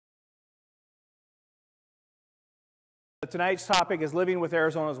Tonight's topic is living with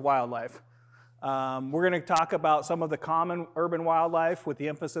Arizona's wildlife. We're going to talk about some of the common urban wildlife with the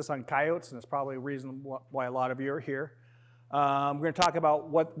emphasis on coyotes, and that's probably a reason why a lot of you are here. We're going to talk about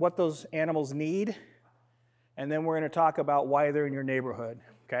what those animals need, and then we're going to talk about why they're in your neighborhood,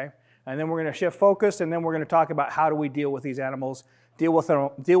 okay? And then we're going to shift focus, and then we're going to talk about how do we deal with these animals, deal with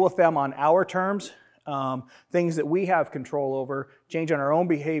them on our terms, things that we have control over, changing our own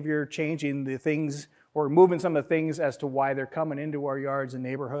behavior, changing the things, or moving some of the things as to why they're coming into our yards and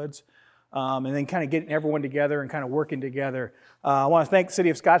neighborhoods, and then kind of getting everyone together and kind of working together. I want to thank the City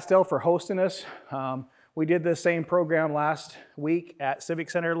of Scottsdale for hosting us. We did this same program last week at Civic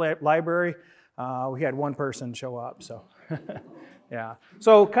Center Library. We had one person show up, so yeah.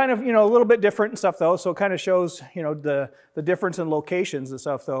 So kind of, a little bit different and stuff though, so it kind of shows, the difference in locations and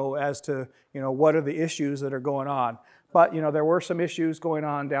stuff though as to, what are the issues that are going on. But, there were some issues going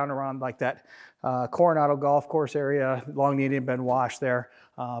on down around like that Coronado Golf Course area. Long needed been washed there.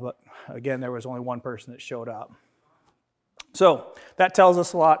 But again, there was only one person that showed up. So that tells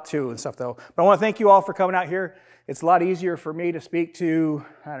us a lot too and stuff though. But I want to thank you all for coming out here. It's a lot easier for me to speak to,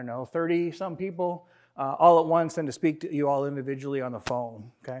 30 some people all at once than to speak to you all individually on the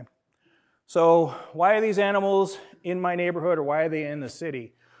phone, okay? So why are these animals in my neighborhood, or why are they in the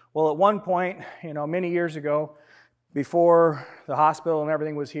city? Well, at one point, many years ago, before the hospital and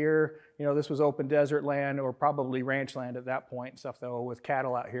everything was here, this was open desert land, or probably ranch land at that point and stuff though, with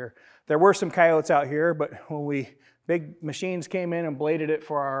cattle out here. There were some coyotes out here, but when big machines came in and bladed it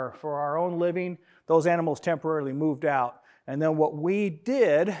for our own living, those animals temporarily moved out. And then what we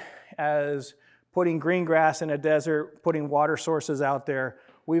did as putting green grass in a desert, putting water sources out there,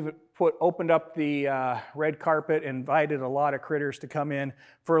 we've opened up the red carpet, invited a lot of critters to come in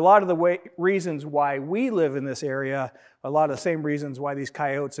for a lot of the reasons why we live in this area, a lot of the same reasons why these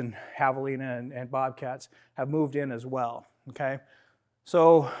coyotes and javelina and bobcats have moved in as well, okay?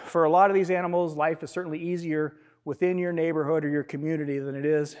 So for a lot of these animals, life is certainly easier within your neighborhood or your community than it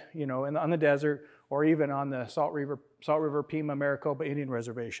is, on the desert or even on the Salt River Pima Maricopa Indian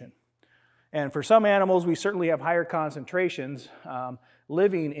Reservation. And for some animals, we certainly have higher concentrations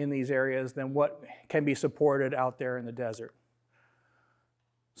living in these areas than what can be supported out there in the desert.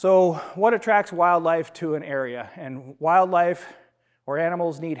 So what attracts wildlife to an area? And wildlife or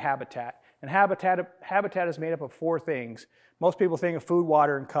animals need habitat. And habitat is made up of four things. Most people think of food,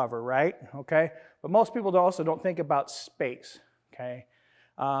 water, and cover, right? Okay? But most people also don't think about space, okay?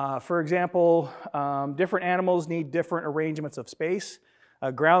 For example, different animals need different arrangements of space.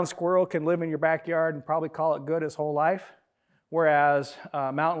 A ground squirrel can live in your backyard and probably call it good his whole life, whereas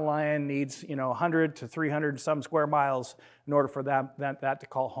a mountain lion needs 100 to 300 some square miles in order for that to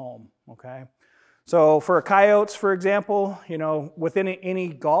call home, okay? So for coyotes, for example, within any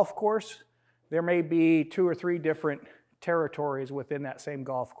golf course, there may be 2 or 3 different territories within that same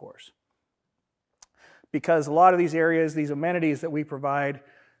golf course. Because a lot of these areas, these amenities that we provide,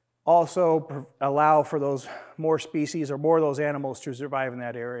 also allow for those more species or more of those animals to survive in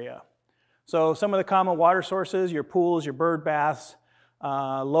that area. So some of the common water sources, your pools, your bird baths,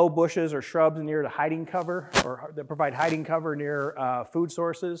 low bushes or shrubs near the hiding cover, or that provide hiding cover near food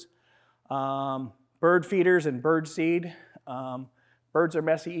sources, bird feeders and bird seed. Birds are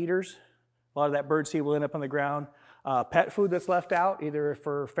messy eaters. A lot of that bird seed will end up on the ground. Pet food that's left out, either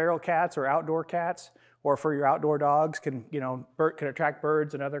for feral cats or outdoor cats, or for your outdoor dogs, can attract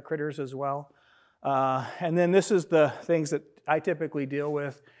birds and other critters as well. And then this is the things that I typically deal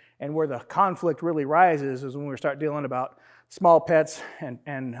with, and where the conflict really rises is when we start dealing about small pets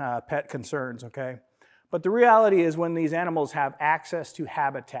and pet concerns, okay? But the reality is when these animals have access to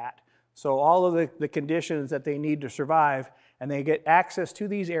habitat, so all of the conditions that they need to survive, and they get access to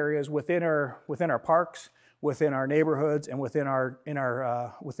these areas within our parks, within our neighborhoods, and within our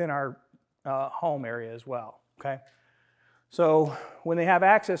home area as well, okay? So when they have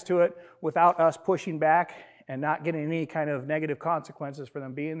access to it without us pushing back and not getting any kind of negative consequences for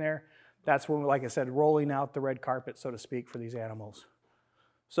them being there, that's when, like I said, rolling out the red carpet, so to speak, for these animals.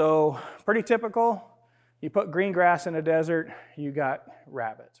 So pretty typical, you put green grass in a desert, you got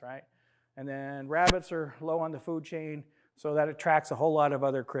rabbits, right? And then rabbits are low on the food chain, so that attracts a whole lot of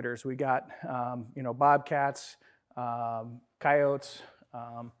other critters. We got, bobcats, coyotes,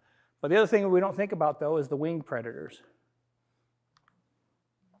 but the other thing we don't think about, though, is the winged predators.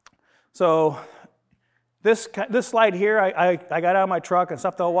 So this slide here, I got out of my truck and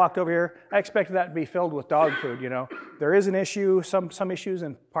stuff that I walked over here. I expected that to be filled with dog food, There is an issue, some issues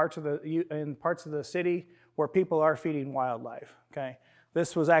in parts of the city where people are feeding wildlife, okay?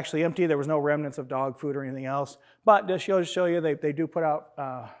 This was actually empty. There was no remnants of dog food or anything else. But just to show you, they do put out,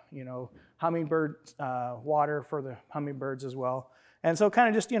 you know, hummingbird water for the hummingbirds as well. And so kind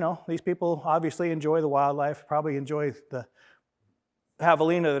of just, you know, these people obviously enjoy the wildlife, probably enjoy the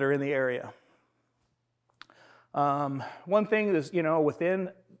javelina that are in the area. One thing is, you know, within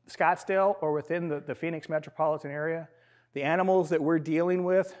Scottsdale or within the Phoenix metropolitan area, the animals that we're dealing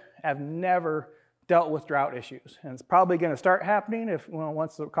with have never dealt with drought issues. And it's probably going to start happening if, well,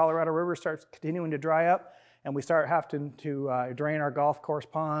 once the Colorado River starts continuing to dry up and we start having to drain our golf course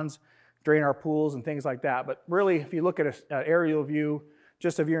ponds, drain our pools and things like that. But really, if you look at an aerial view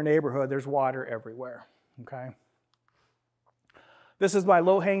just of your neighborhood, there's water everywhere, okay? This is my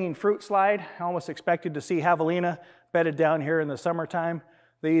low-hanging fruit slide. I almost expected to see javelina bedded down here in the summertime.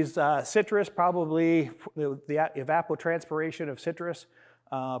 These citrus, probably the evapotranspiration of citrus,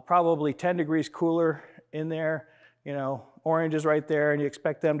 probably 10 degrees cooler in there. You know, oranges right there, and you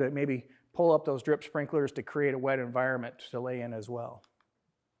expect them to maybe pull up those drip sprinklers to create a wet environment to lay in as well.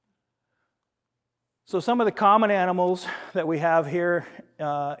 So some of the common animals that we have here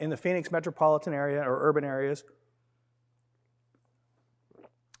in the Phoenix metropolitan area or urban areas.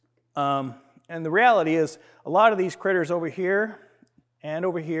 And the reality is a lot of these critters over here and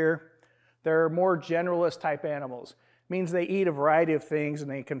over here, they're more generalist type animals. It means they eat a variety of things and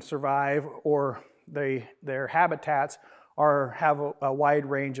they can survive, or their habitats have a wide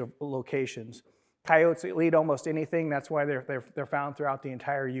range of locations. Coyotes eat almost anything. That's why they're found throughout the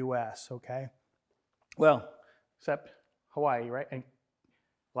entire U.S., okay? Well, except Hawaii, right? And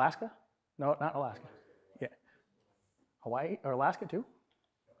Alaska? No, not Alaska. Yeah. Hawaii or Alaska too?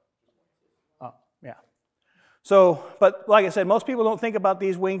 Oh, yeah. So, but like I said, most people don't think about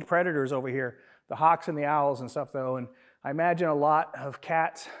these winged predators over here, the hawks and the owls and stuff though. And I imagine a lot of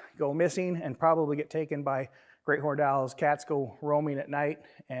cats go missing and probably get taken by great horned owls. Cats go roaming at night,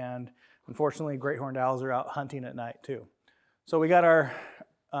 and unfortunately great horned owls are out hunting at night too. So we got our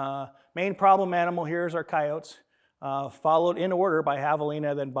main problem animal here is our coyotes, followed in order by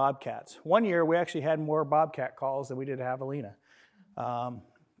javelina, then bobcats. One year we actually had more bobcat calls than we did javelina. And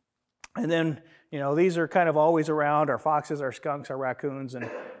then, you know, these are kind of always around, our foxes, our skunks, our raccoons, and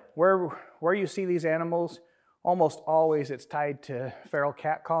where you see these animals, almost always it's tied to feral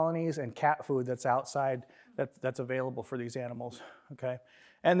cat colonies and cat food that's outside that's available for these animals, okay?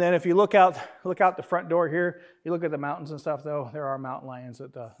 And then if you look out the front door here, you look at the mountains and stuff though, there are mountain lions in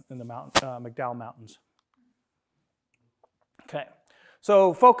the McDowell Mountains. Okay,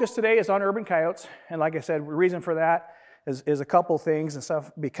 so focus today is on urban coyotes, and like I said, the reason for that is a couple things and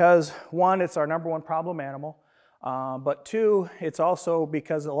stuff, because one, it's our #1 problem animal, but two, it's also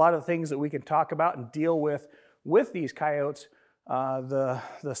because a lot of the things that we can talk about and deal with these coyotes,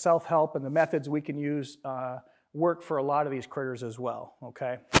 the self-help and the methods we can use work for a lot of these critters as well,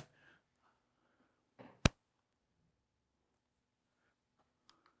 okay?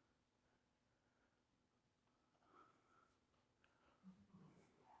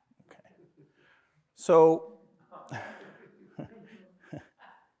 Okay. So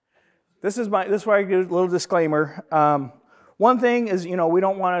this is where I do a little disclaimer. One thing is, you know, we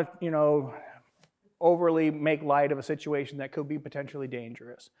don't want to, you know, overly make light of a situation that could be potentially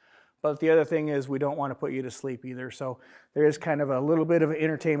dangerous. But the other thing is we don't want to put you to sleep either. So there is kind of a little bit of an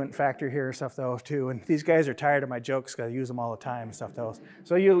entertainment factor here and stuff though too. And these guys are tired of my jokes because I use them all the time and stuff though.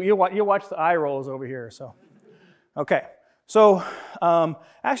 So you'll watch the eye rolls over here. So, okay. So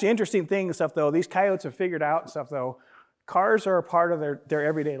actually interesting thing and stuff though, these coyotes have figured out and stuff though, cars are a part of their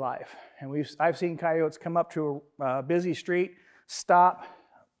everyday life. And I've seen coyotes come up to a busy street, stop,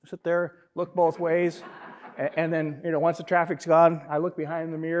 sit there, look both ways. And then, you know, once the traffic's gone, I look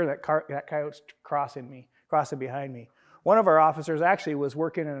behind the mirror, that coyote's crossing behind me. One of our officers actually was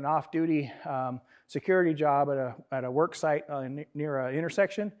working in an off-duty security job at a work site near an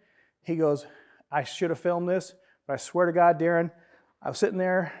intersection. He goes, I should have filmed this, but I swear to God, Darren, I was sitting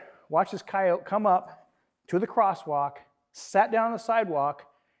there, watched this coyote come up to the crosswalk, sat down on the sidewalk,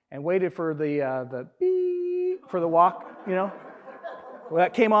 and waited for the beep for the walk, you know. When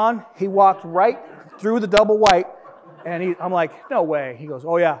that came on, he walked right through the double white, and I'm like, no way. He goes,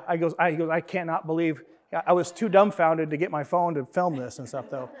 oh yeah. He goes, I cannot believe, I was too dumbfounded to get my phone to film this and stuff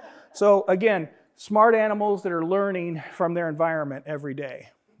though. So again, smart animals that are learning from their environment every day.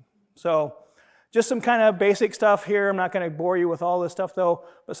 So just some kind of basic stuff here. I'm not going to bore you with all this stuff though,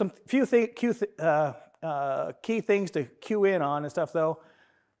 but some key things to cue in on and stuff though.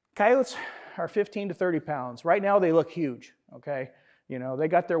 Coyotes are 15 to 30 pounds. Right now they look huge, okay? You know, they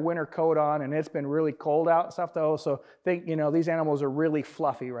got their winter coat on and it's been really cold out and stuff though, so think, you know, these animals are really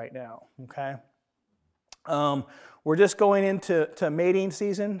fluffy right now, okay? We're just going into mating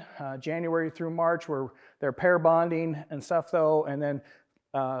season, January through March, where they're pair bonding and stuff though, and then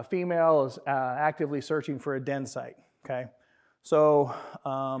female is actively searching for a den site, okay? So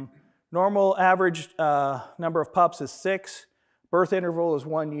normal average number of pups is 6. Birth interval is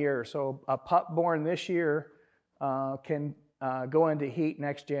 1 year. So a pup born this year can go into heat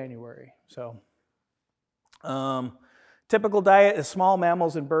next January. So typical diet is small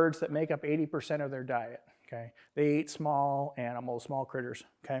mammals and birds that make up 80% of their diet, okay? They eat small animals, small critters,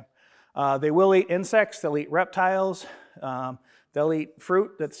 okay? They will eat insects, they'll eat reptiles, they'll eat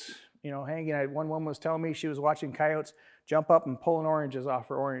fruit that's, you know, hanging. One woman was telling me she was watching coyotes jump up and pulling oranges off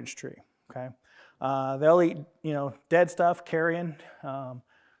her orange tree, okay? They'll eat, you know, dead stuff, carrion,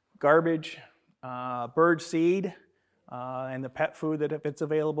 garbage, bird seed, and the pet food that if it's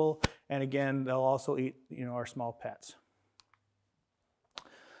available. And again, they'll also eat, you know, our small pets.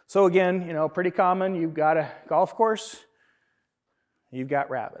 So again, you know, pretty common. You've got a golf course, you've got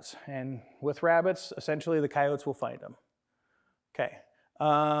rabbits. And with rabbits, essentially the coyotes will find them. Okay.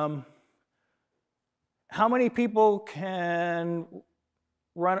 How many people can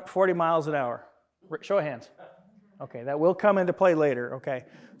run at 40 miles an hour? Show of hands. Okay, that will come into play later, okay.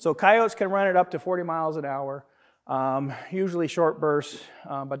 So coyotes can run it up to 40 miles an hour, usually short bursts,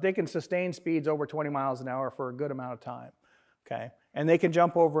 but they can sustain speeds over 20 miles an hour for a good amount of time, okay. And they can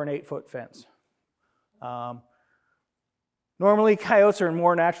jump over an 8-foot fence. Normally, coyotes are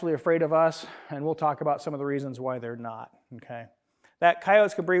more naturally afraid of us, and we'll talk about some of the reasons why they're not, okay. That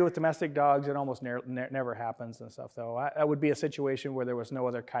coyotes can breed with domestic dogs, it almost never happens and stuff, though. That would be a situation where there was no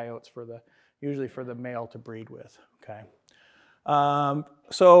other coyotes usually for the male to breed with, okay?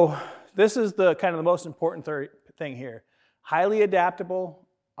 So this is the kind of the most important thing here. Highly adaptable,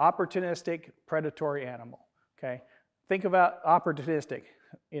 opportunistic, predatory animal, okay? Think about opportunistic,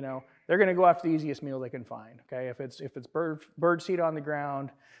 you know, they're gonna go after the easiest meal they can find, okay? If it's bird seed on the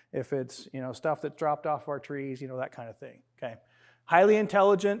ground, if it's, you know, stuff that's dropped off our trees, you know, that kind of thing, okay? Highly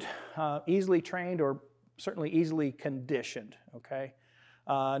intelligent, easily trained, or certainly easily conditioned, okay?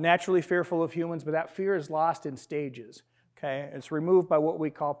 Naturally fearful of humans, but that fear is lost in stages, okay? It's removed by what we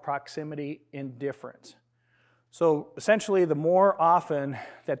call proximity indifference. So essentially, the more often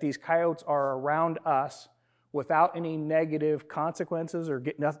that these coyotes are around us without any negative consequences or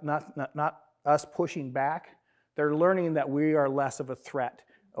not us pushing back, they're learning that we are less of a threat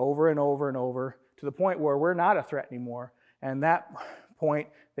over and over and over to the point where we're not a threat anymore. And that point,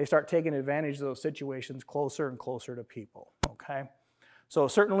 they start taking advantage of those situations closer and closer to people, okay? So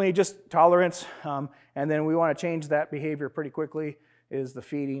certainly just tolerance, and then we want to change that behavior pretty quickly, is the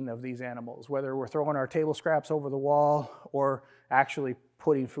feeding of these animals, whether we're throwing our table scraps over the wall or actually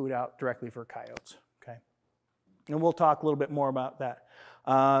putting food out directly for coyotes, okay? And we'll talk a little bit more about that.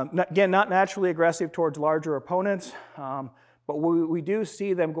 Again, not naturally aggressive towards larger opponents, but we do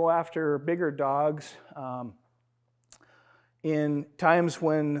see them go after bigger dogs in times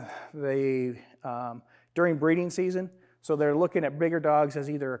when they, during breeding season, so they're looking at bigger dogs as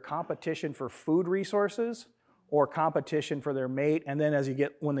either a competition for food resources or competition for their mate. And then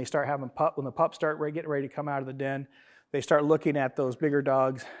when they start having when the pups start getting ready to come out of the den, they start looking at those bigger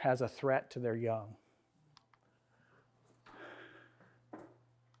dogs as a threat to their young.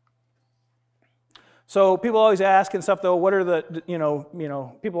 So people always ask and stuff though, what are the,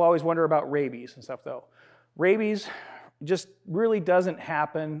 people always wonder about rabies and stuff though. Rabies just really doesn't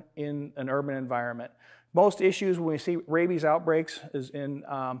happen in an urban environment. Most issues when we see rabies outbreaks is in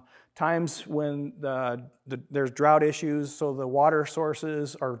times when there's drought issues, so the water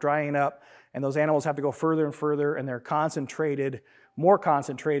sources are drying up and those animals have to go further and further and they're more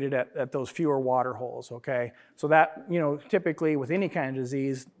concentrated at those fewer water holes, okay? So that, typically with any kind of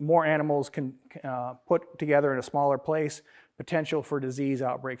disease, more animals can put together in a smaller place, potential for disease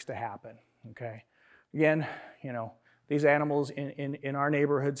outbreaks to happen, okay? Again, these animals in our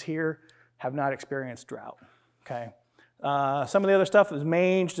neighborhoods here have not experienced drought, okay? Some of the other stuff is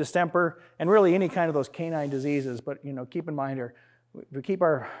mange, distemper, and really any kind of those canine diseases, but keep in mind, if we keep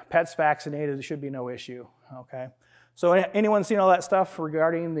our pets vaccinated, there should be no issue, okay? So anyone seen all that stuff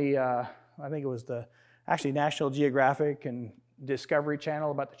regarding the, I think it was actually National Geographic and Discovery Channel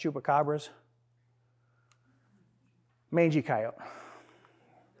about the chupacabras? Mangy coyote.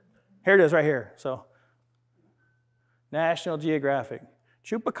 Here it is right here, so. National Geographic.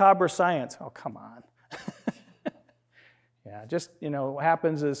 Chupacabra science. Oh, come on. Yeah, just, what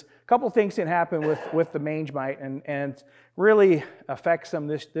happens is a couple things can happen with the mange mite and really affects them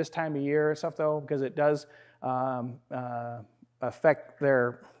this time of year and stuff though, because it does affect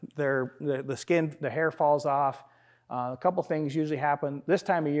the skin, the hair falls off. A couple things usually happen. This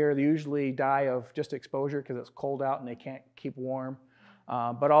time of year, they usually die of just exposure because it's cold out and they can't keep warm.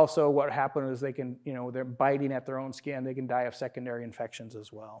 But also what happens is they can, they're biting at their own skin. They can die of secondary infections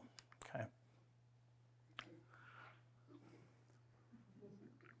as well. Okay.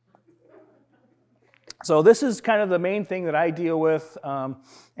 So this is kind of the main thing that I deal with,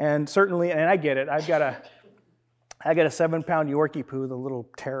 and certainly, and I get it. I got a 7-pound Yorkie poo, the little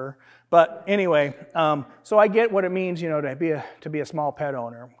terror. But anyway, so I get what it means, to be a small pet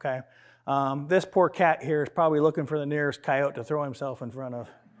owner. Okay, this poor cat here is probably looking for the nearest coyote to throw himself in front of.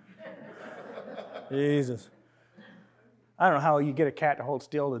 Jesus, I don't know how you get a cat to hold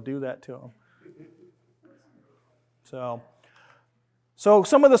still to do that to him. So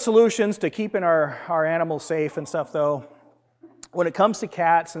some of the solutions to keeping our animals safe and stuff, though, when it comes to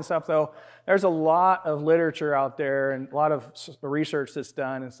cats and stuff, though, there's a lot of literature out there and a lot of research that's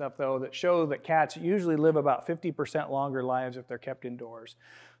done and stuff, though, that show that cats usually live about 50% longer lives if they're kept indoors.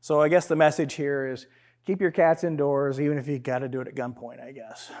 So I guess the message here is keep your cats indoors, even if you got to do it at gunpoint, I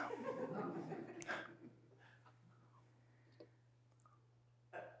guess.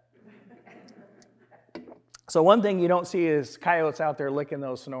 So one thing you don't see is coyotes out there licking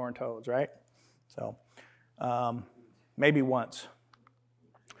those Sonoran toads, right? So maybe once.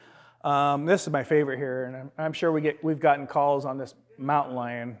 This is my favorite here, and I'm sure we've gotten calls on this mountain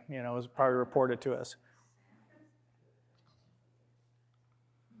lion, it was probably reported to us.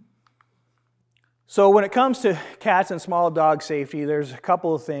 So when it comes to cats and small dog safety, there's a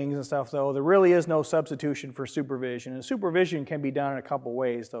couple of things and stuff, though. There really is no substitution for supervision, and supervision can be done in a couple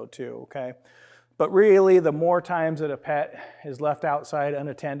ways, though, too, okay? But really, the more times that a pet is left outside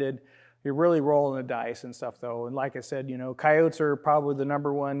unattended, you're really rolling the dice and stuff, though. And like I said, coyotes are probably the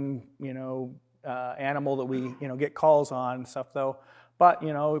number one, animal that we, get calls on and stuff, though. But,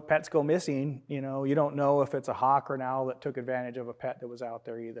 pets go missing. You don't know if it's a hawk or an owl that took advantage of a pet that was out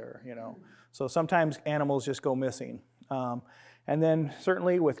there either, So sometimes animals just go missing. And then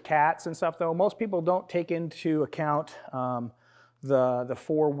certainly with cats and stuff, though, most people don't take into account the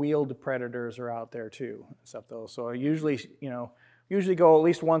four-wheeled predators are out there too and stuff, though. So I usually go at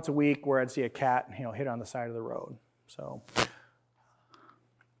least once a week where I'd see a cat, hit on the side of the road. So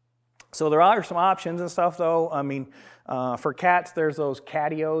there are some options and stuff, though. I mean, for cats, there's those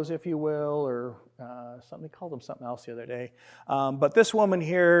catios, if you will, or they called them something else the other day. But this woman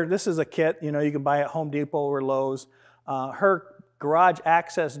here, this is a kit, you can buy at Home Depot or Lowe's. Her garage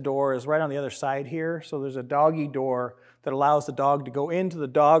access door is right on the other side here. So there's a doggy door that allows the dog to go into the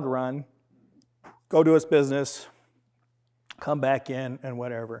dog run, go do its business, come back in, and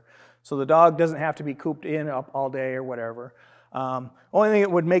whatever. So the dog doesn't have to be cooped in up all day or whatever. Only thing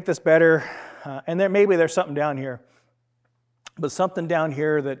that would make this better, and maybe there's something down here, but something down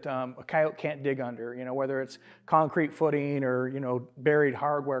here that a coyote can't dig under, whether it's concrete footing or, buried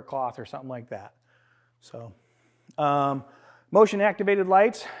hardware cloth or something like that. So motion-activated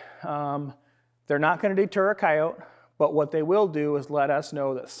lights, they're not going to deter a coyote, but what they will do is let us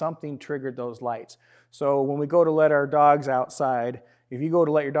know that something triggered those lights. So when we go to let our dogs outside, if you go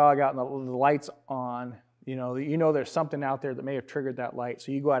to let your dog out and the light's on, you know there's something out there that may have triggered that light.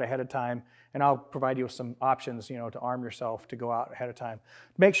 So you go out ahead of time, and I'll provide you with some options, to arm yourself to go out ahead of time.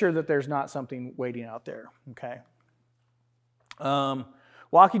 Make sure that there's not something waiting out there, okay?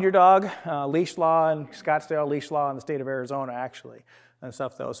 Walking your dog, leash law in Scottsdale, leash law in the state of Arizona, actually, and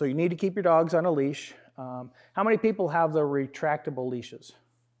stuff, though. So you need to keep your dogs on a leash. How many people have the retractable leashes?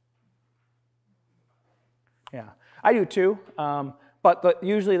 Yeah, I do too, but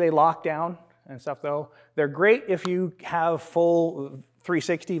usually they lock down and stuff, though. They're great if you have full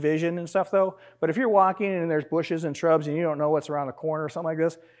 360 vision and stuff, though, but if you're walking and there's bushes and shrubs and you don't know what's around the corner or something like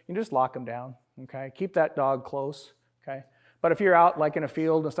this, you can just lock them down, okay? Keep that dog close, okay? But if you're out like in a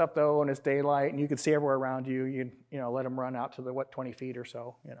field and stuff, though, and it's daylight and you can see everywhere around you, you let them run out to the, 20 feet or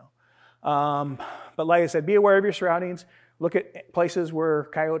so, But like I said, be aware of your surroundings. Look at places where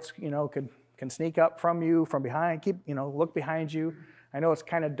coyotes, can sneak up from you from behind. Look behind you. I know it's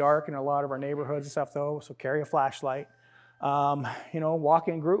kind of dark in a lot of our neighborhoods and stuff, though, so carry a flashlight. Walk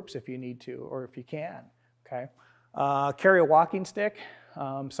in groups if you need to or if you can, okay? Carry a walking stick,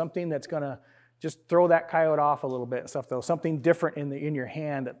 something that's going to just throw that coyote off a little bit and stuff, though. Something different in your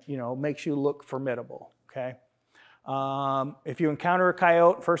hand that, makes you look formidable, okay? If you encounter a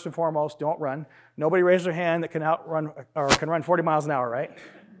coyote, first and foremost, don't run. Nobody raise their hand that can outrun or can run 40 miles an hour, right?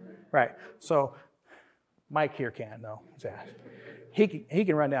 Right. So Mike here can, though. He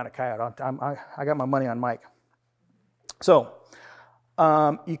can run down a coyote. I got my money on Mike. So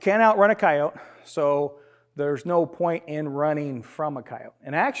you can't outrun a coyote. So there's no point in running from a coyote.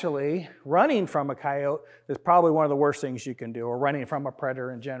 And actually, running from a coyote is probably one of the worst things you can do, or running from a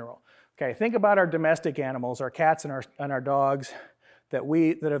predator in general. Okay, think about our domestic animals, our cats and our dogs that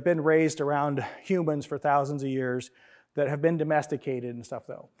have been raised around humans for thousands of years, that have been domesticated and stuff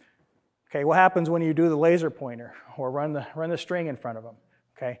though. Okay, what happens when you do the laser pointer or run the string in front of them?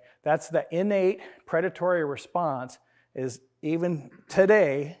 Okay, that's the innate predatory response. Is even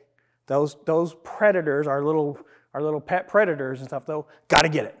today, those predators, our little pet predators and stuff though, got to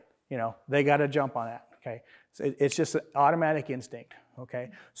get it. You know, they got to jump on that. Okay, so it's just an automatic instinct.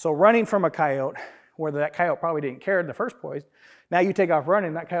 Okay, so running from a coyote, where that coyote probably didn't care in the first place, now you take off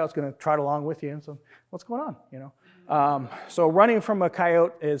running, that coyote's going to trot along with you, and so what's going on? You know, so running from a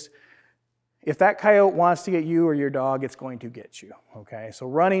coyote is, if that coyote wants to get you or your dog, it's going to get you. Okay, so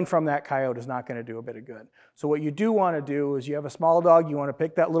running from that coyote is not going to do a bit of good. So what you do want to do is, you have a small dog, you want to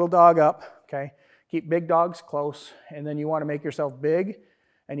pick that little dog up. Okay, keep big dogs close, and then you want to make yourself big,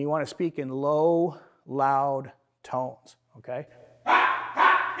 and you want to speak in low, loud tones. Okay.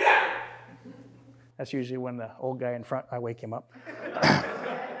 That's usually when the old guy in front, I wake him up.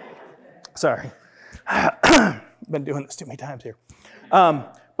 Sorry. Been doing this too many times here.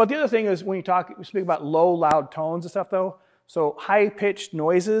 But the other thing is, when we speak about low, loud tones and stuff though, so high-pitched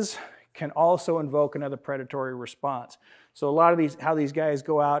noises can also invoke another predatory response. So a lot of how these guys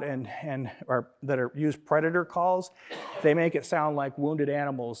go out use predator calls, they make it sound like wounded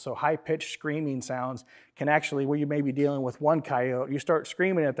animals. So high-pitched screaming sounds can actually, where you may be dealing with one coyote, you start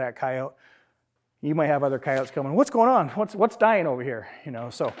screaming at that coyote, you might have other coyotes coming, what's going on? What's dying over here? You know,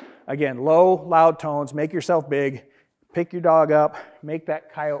 so again, low, loud tones, make yourself big, pick your dog up, make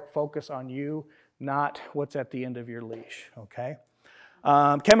that coyote focus on you, not what's at the end of your leash, okay?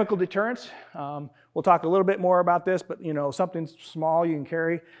 Chemical deterrence, we'll talk a little bit more about this, but you know, something small you can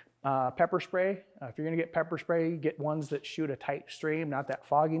carry. Pepper spray, if you're gonna get pepper spray, get ones that shoot a tight stream, not that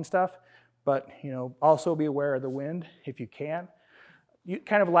fogging stuff, but you know, also be aware of the wind if you can.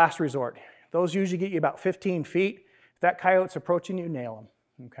 Kind of last resort. Those usually get you about 15 feet. If that coyote's approaching you, nail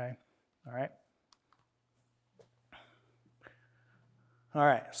them, okay? All right. All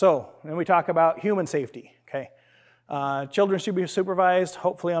right, so then we talk about human safety, okay? Children should be supervised.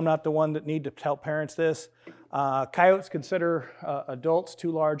 Hopefully I'm not the one that need to tell parents this. Coyotes consider adults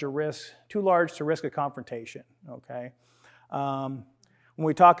too large to risk a confrontation, okay? When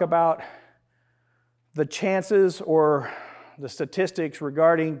we talk about the chances or the statistics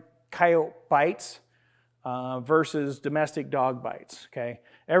regarding coyote bites versus domestic dog bites, okay?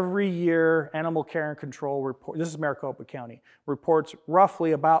 Every year, Animal Care and Control report, this is Maricopa County, reports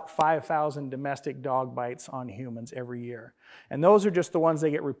roughly about 5,000 domestic dog bites on humans every year. And those are just the ones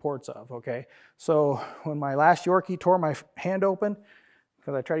they get reports of, okay? So when my last Yorkie tore my hand open,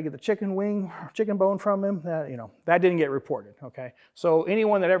 because I tried to get the chicken bone from him, that didn't get reported, okay? So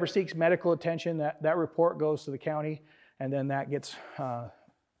anyone that ever seeks medical attention, that report goes to the county, and then that gets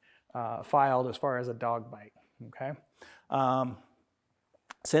filed as far as a dog bite, okay?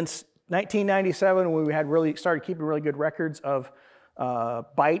 Since 1997, when we had started keeping really good records of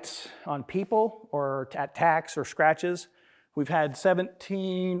bites on people or attacks or scratches, we've had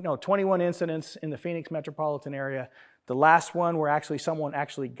 21 incidents in the Phoenix metropolitan area. The last one where someone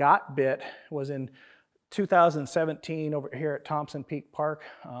actually got bit was in 2017 over here at Thompson Peak Park.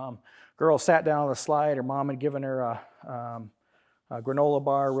 Girl sat down on the slide. Her mom had given her a granola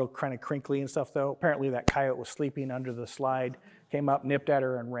bar, real kind of crinkly and stuff though. Apparently that coyote was sleeping under the slide, came up, nipped at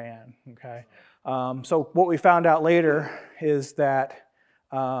her, and ran, okay? So what we found out later is that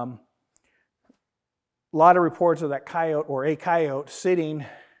a lot of reports of that coyote or a coyote sitting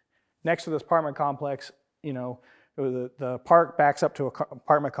next to this apartment complex, you know, the park backs up to an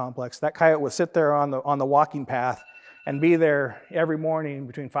apartment complex. That coyote would sit there on the walking path and be there every morning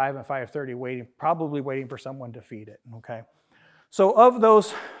between 5 and 5:30 probably waiting for someone to feed it, okay? So of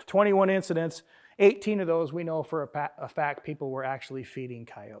those 21 incidents, 18 of those we know for a fact people were actually feeding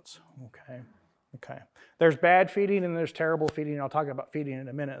coyotes, okay? Okay. There's bad feeding and there's terrible feeding. I'll talk about feeding in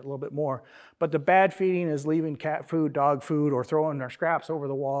a minute a little bit more. But the bad feeding is leaving cat food, dog food, or throwing their scraps over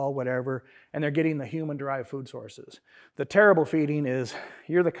the wall, whatever, and they're getting the human-derived food sources. The terrible feeding is,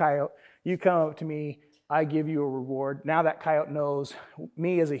 you're the coyote, you come up to me, I give you a reward. Now that coyote knows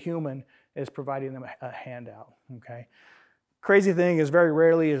me as a human is providing them a handout, okay? Crazy thing is, very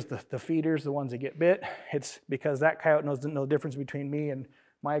rarely is the feeders the ones that get bit. It's because that coyote knows no difference between me and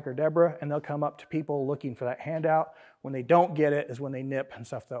Mike or Deborah, and they'll come up to people looking for that handout. When they don't get it is when they nip and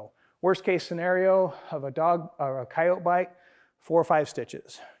stuff though. Worst case scenario of a dog or a coyote bite, 4 or 5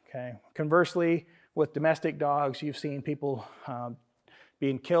 stitches, okay? Conversely, with domestic dogs, you've seen people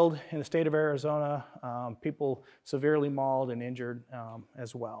being killed in the state of Arizona, people severely mauled and injured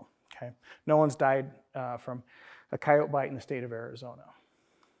as well. Okay, no one's died from a coyote bite in the state of Arizona.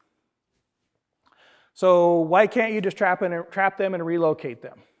 So why can't you just trap them and relocate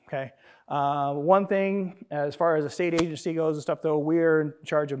them? Okay. One thing, as far as the state agency goes and stuff, though, we're in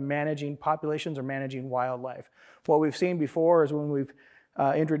charge of managing populations or managing wildlife. What we've seen before is when we've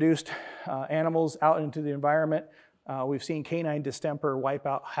introduced animals out into the environment, we've seen canine distemper wipe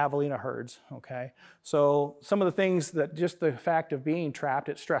out javelina herds, okay? So some of the things that just the fact of being trapped,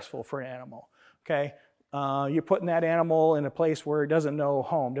 it's stressful for an animal, okay? You're putting that animal in a place where it doesn't know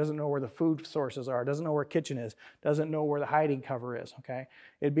home, doesn't know where the food sources are, doesn't know where kitchen is, doesn't know where the hiding cover is, okay?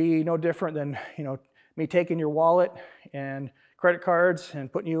 It'd be no different than, you know, me taking your wallet and credit cards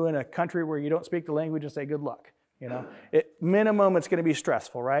and putting you in a country where you don't speak the language and say good luck, you know? Minimum, it's gonna be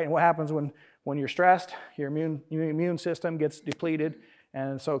stressful, right? And what happens when you're stressed, your immune system gets depleted,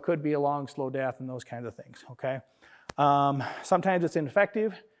 and so it could be a long, slow death and those kinds of things, okay? Sometimes it's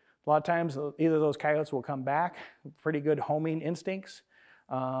ineffective. A lot of times, either those coyotes will come back, pretty good homing instincts,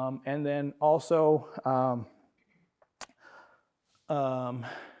 and then also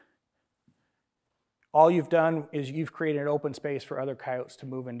all you've done is you've created an open space for other coyotes to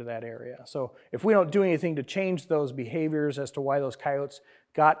move into that area. So if we don't do anything to change those behaviors as to why those coyotes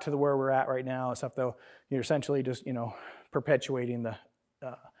got to where we're at right now and stuff, though, you're essentially just, you know, perpetuating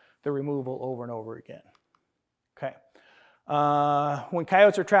the removal over and over again. Okay. When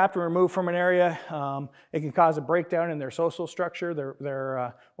coyotes are trapped and removed from an area, it can cause a breakdown in their social structure.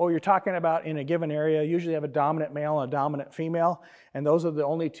 What you're talking about in a given area, usually have a dominant male and a dominant female, and those are the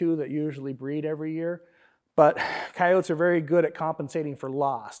only two that usually breed every year. But coyotes are very good at compensating for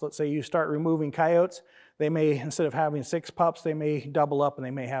loss. Let's say you start removing coyotes, they may, instead of having 6 pups, they may double up and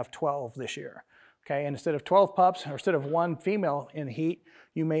they may have 12 this year. Okay, and instead of 12 pups, or instead of 1 female in heat,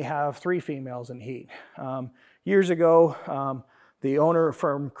 you may have 3 females in heat. Years ago, the owner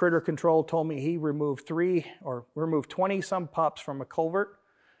from Critter Control told me he removed 20 some pups from a culvert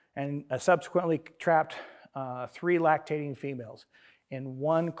and subsequently trapped 3 lactating females in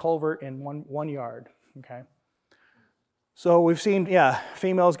 1 culvert in one yard, okay? So we've seen, yeah,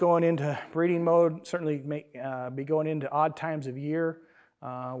 females going into breeding mode, certainly be going into odd times of year.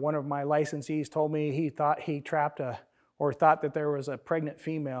 One of my licensees told me he thought he trapped or thought that there was a pregnant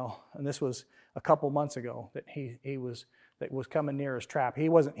female, and this was a couple months ago, that that was coming near his trap. He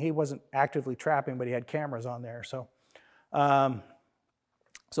wasn't actively trapping, but he had cameras on there. So,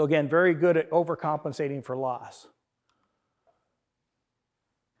 so again, very good at overcompensating for loss.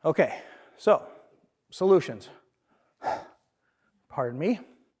 Okay, so solutions. Pardon me.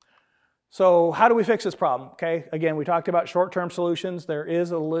 So how do we fix this problem? Okay, again, we talked about short-term solutions. There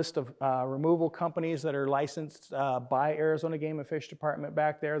is a list of removal companies that are licensed by Arizona Game and Fish Department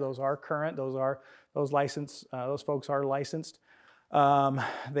back there. Those are current. Those folks are licensed.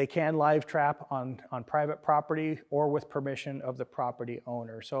 They can live trap on private property or with permission of the property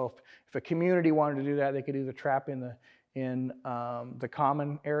owner. So if a community wanted to do that, they could either trap in the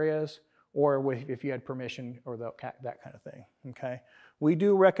common areas or if you had permission or that kind of thing. Okay. We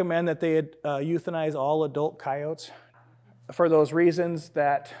do recommend that they euthanize all adult coyotes for those reasons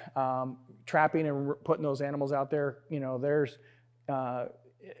that trapping and putting those animals out there, you know,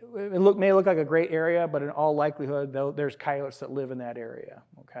 it may look like a great area, but in all likelihood, there's coyotes that live in that area,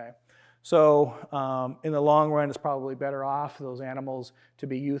 okay? So in the long run, it's probably better off for those animals to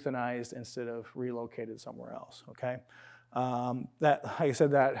be euthanized instead of relocated somewhere else, okay? Like I said,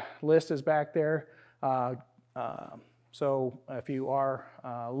 that list is back there. So if you are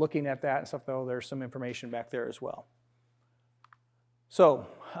looking at that and stuff, though, there's some information back there as well. So,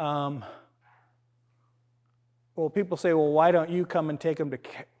 well, people say, well, why don't you come and take them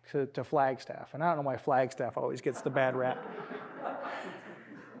to Flagstaff? And I don't know why Flagstaff always gets the bad rap.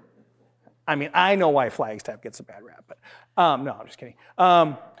 I mean, I know why Flagstaff gets a bad rap, but no, I'm just kidding.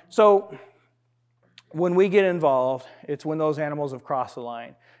 So when we get involved, it's when those animals have crossed the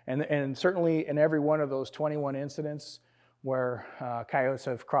line. And certainly in every one of those 21 incidents where coyotes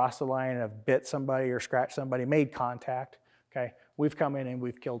have crossed the line and have bit somebody or scratched somebody, made contact, okay, we've come in and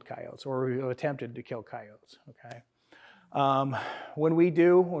we've killed coyotes, or we've attempted to kill coyotes, okay? When we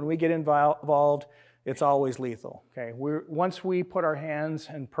get involved, it's always lethal, okay? Once we put our hands,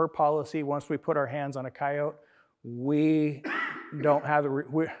 and per policy, once we put our hands on a coyote, we don't have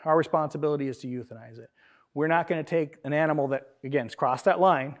our responsibility is to euthanize it. We're not going to take an animal that, again, has crossed that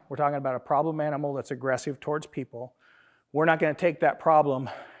line. We're talking about a problem animal that's aggressive towards people. We're not going to take that problem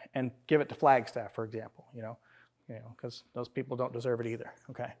and give it to Flagstaff, for example. You know, because those people don't deserve it either.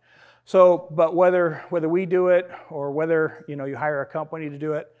 Okay, so but whether we do it or whether you hire a company to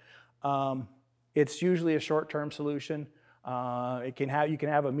do it, it's usually a short-term solution. You can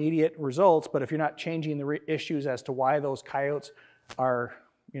have immediate results, but if you're not changing the issues as to why those coyotes are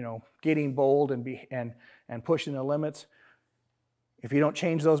getting bold and pushing the limits, if you don't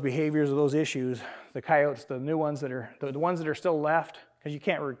change those behaviors or those issues, the coyotes, the new ones that are the ones that are still left, because you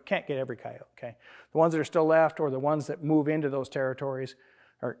can't get every coyote. Okay, the ones that are still left or the ones that move into those territories,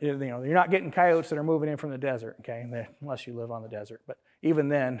 or you're not getting coyotes that are moving in from the desert. Okay, unless you live on the desert, but even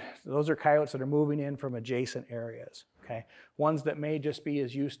then, those are coyotes that are moving in from adjacent areas. Okay, ones that may just be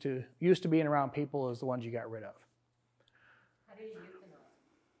as used to being around people as the ones you got rid of. How do you euthanize?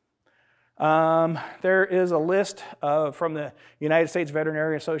 There is a list from the United States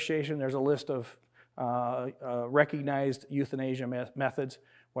Veterinary Association. There's a list of recognized euthanasia methods,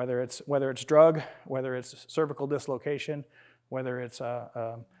 whether it's drug, whether it's cervical dislocation, whether it's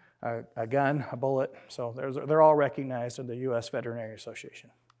a gun, a bullet. So they're all recognized in the U.S. Veterinary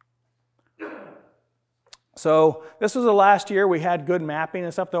Association. So this was the last year we had good mapping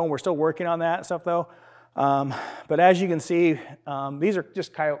and stuff though, and we're still working on that and stuff though. But as you can see, these are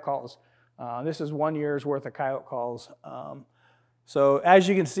just coyote calls. This is 1 year's worth of coyote calls. So as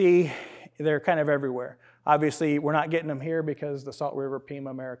you can see, they're kind of everywhere. Obviously, we're not getting them here because the Salt River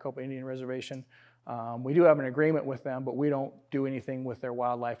Pima Maricopa Indian Reservation. We do have an agreement with them, but we don't do anything with their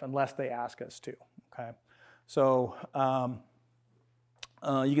wildlife unless they ask us to. Okay, so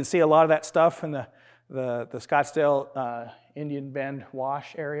you can see a lot of that stuff in the Scottsdale Indian Bend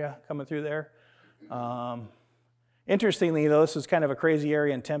Wash area coming through there. Interestingly, though, this is kind of a crazy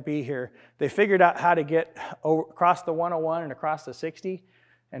area in Tempe here. They figured out how to get across the 101 and across the 60,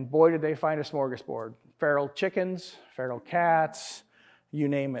 and boy, did they find a smorgasbord. Feral chickens, feral cats, you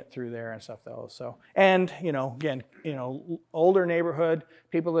name it through there and stuff though. So, and again, older neighborhood,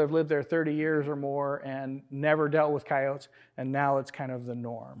 people that have lived there 30 years or more and never dealt with coyotes, and now it's kind of the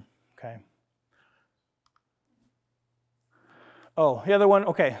norm. Okay. Oh, the other one.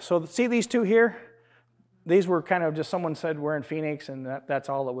 Okay, so see these two here? These were kind of just someone said we're in Phoenix, and that's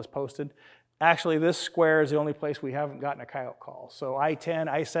all that was posted. Actually, this square is the only place we haven't gotten a coyote call. So I-10,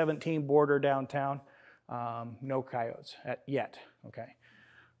 I-17 border downtown, no coyotes yet. Okay.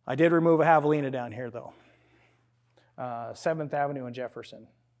 I did remove a javelina down here though. 7th Avenue and Jefferson.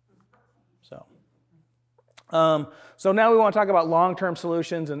 So now we want to talk about long-term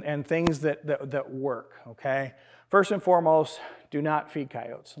solutions and things that work. Okay. First and foremost, do not feed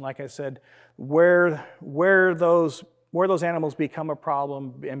coyotes. And like I said, where those animals become a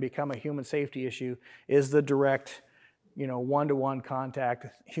problem and become a human safety issue is the direct, one-to-one contact,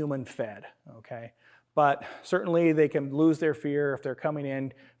 human fed. Okay. But certainly they can lose their fear if they're coming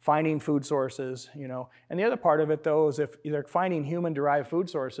in, finding food sources, And the other part of it, though, is if they're finding human-derived food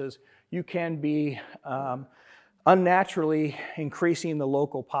sources, you can be unnaturally increasing the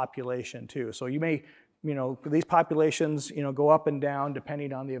local population, too. So you may, these populations, go up and down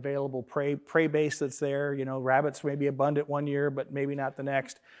depending on the available prey base that's there. Rabbits may be abundant one year, but maybe not the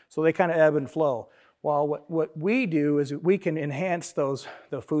next. So they kind of ebb and flow. Well, what we do is we can enhance the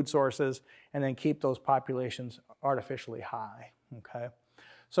food sources and then keep those populations artificially high, okay?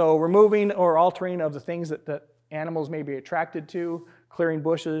 So removing or altering of the things that animals may be attracted to, clearing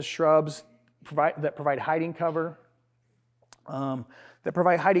bushes, shrubs that provide hiding cover, not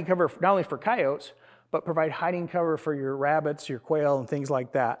only for coyotes, but provide hiding cover for your rabbits, your quail, and things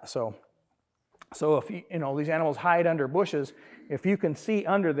like that. So if these animals hide under bushes, if you can see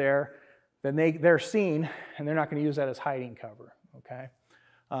under there, then they're seen, and they're not going to use that as hiding cover, okay?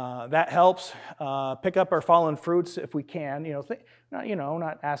 That helps pick up our fallen fruits if we can.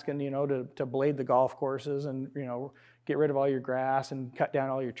 Not asking to blade the golf courses and get rid of all your grass and cut down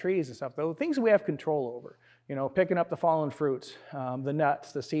all your trees and stuff. Those things we have control over. Picking up the fallen fruits, the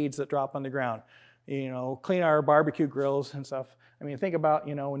nuts, the seeds that drop on the ground. Clean our barbecue grills and stuff. I mean, think about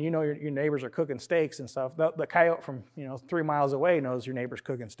when your neighbors are cooking steaks and stuff. The coyote from 3 miles away knows your neighbor's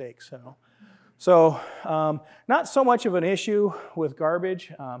cooking steaks. So not so much of an issue with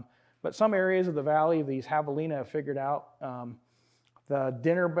garbage, but some areas of the valley, these javelina have figured out. The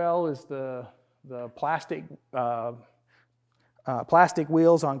dinner bell is the plastic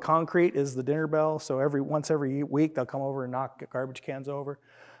wheels on concrete is the dinner bell. So once every week they'll come over and knock garbage cans over.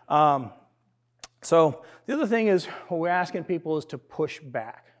 So the other thing is what we're asking people is to push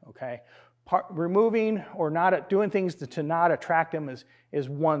back. Okay. Removing or not doing things to not attract them is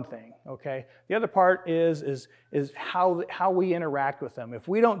one thing, okay? The other part is how we interact with them. If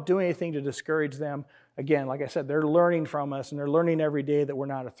we don't do anything to discourage them, again, like I said, they're learning from us and they're learning every day that we're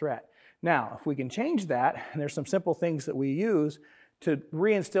not a threat. Now, if we can change that, and there's some simple things that we use to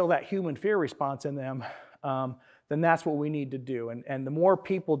reinstill that human fear response in them, then that's what we need to do. And the more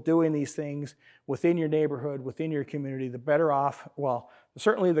people doing these things within your neighborhood, within your community, the better off, well,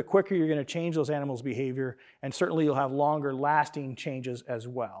 certainly the quicker you're going to change those animals' behavior, and certainly you'll have longer lasting changes as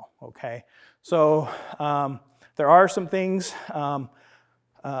well, okay? So there are some things,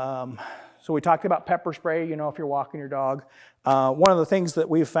 so we talked about pepper spray, you know, if you're walking your dog. One of the things that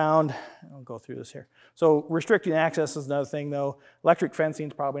we've found, I'll go through this here. So restricting access is another thing though. Electric fencing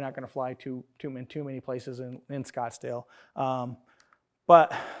is probably not going to fly too many places in Scottsdale.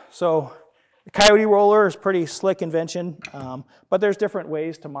 So the coyote roller is pretty slick invention, but there's different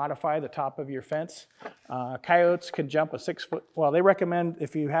ways to modify the top of your fence. Coyotes can jump a 6 foot, well, they recommend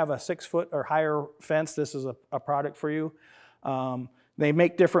if you have a 6 foot or higher fence, this is a product for you. They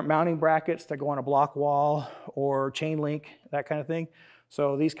make different mounting brackets that go on a block wall or chain link, that kind of thing.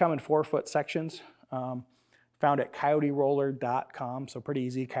 So these come in 4 foot sections, found at coyoteroller.com, so pretty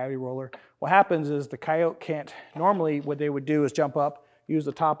easy, coyote roller. What happens is the coyote can't, normally what they would do is jump up, use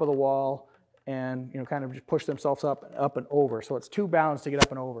the top of the wall, and kind of just push themselves up and over. So it's 2 bounds to get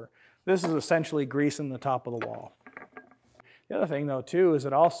up and over. This is essentially greasing the top of the wall. The other thing though too is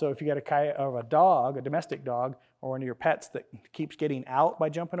that also if you got a dog, a domestic dog, or one of your pets that keeps getting out by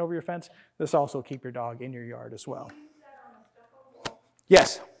jumping over your fence, this also keep your dog in your yard as well.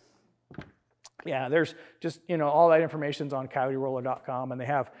 Yes. Yeah, there's just, all that information's on coyoteroller.com, and they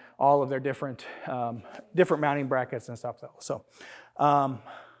have all of their different mounting brackets and stuff though.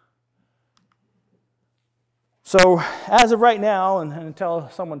 So as of right now, and until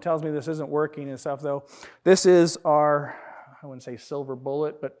someone tells me this isn't working and stuff though, this is our, I wouldn't say silver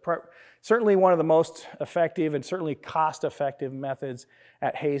bullet, but certainly one of the most effective and certainly cost-effective methods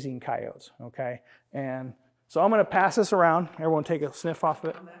at hazing coyotes, okay? And so I'm going to pass this around. Everyone take a sniff off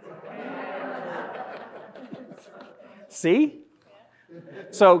of it. See?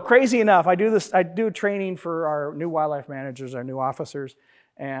 So crazy enough, I do training for our new wildlife managers, our new officers,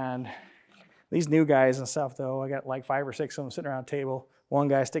 and these new guys and stuff though, I got like 5 or 6 of them sitting around a table. One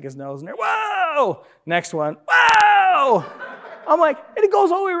guy stick his nose in there, whoa! Next one, whoa! I'm like, and it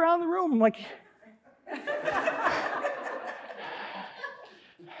goes all the way around the room. I'm like,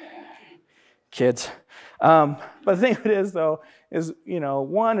 kids. But the thing of it is, though, is,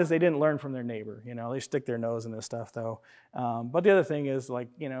 one is they didn't learn from their neighbor. They stick their nose in this stuff, though. But the other thing is, like,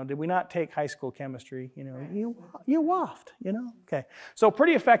 did we not take high school chemistry? You waft, Okay. So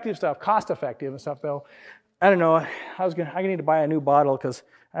pretty effective stuff, cost-effective and stuff, though. I don't know. I need to buy a new bottle because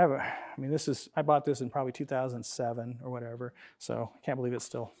I bought this in probably 2007 or whatever. So I can't believe it's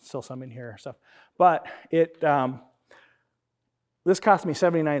still some in here and stuff. But this cost me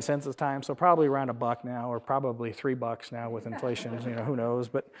 79 cents this time, so probably around $1 now, or probably $3 now with inflation. Who knows?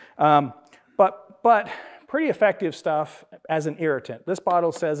 But pretty effective stuff as an irritant. This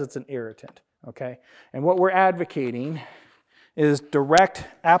bottle says it's an irritant. Okay, and what we're advocating is direct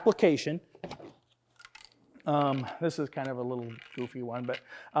application. This is kind of a little goofy one, but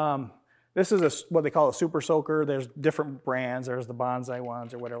this is what they call a super soaker. There's different brands. There's the bonsai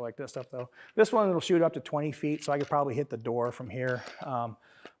ones or whatever like this stuff though. This one will shoot up to 20 feet, so I could probably hit the door from here.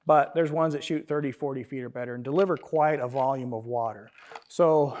 But there's ones that shoot 30, 40 feet or better and deliver quite a volume of water.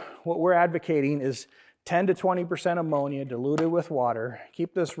 So what we're advocating is 10 to 20% ammonia diluted with water.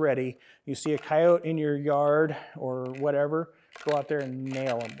 Keep this ready. You see a coyote in your yard or whatever, go out there and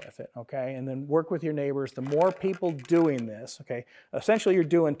nail them with it, okay? And then work with your neighbors. The more people doing this, okay, essentially you're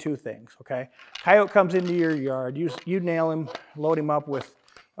doing 2 things, okay? Coyote comes into your yard, you nail him, load him up with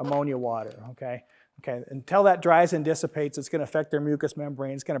ammonia water, okay? Okay, until that dries and dissipates, it's gonna affect their mucous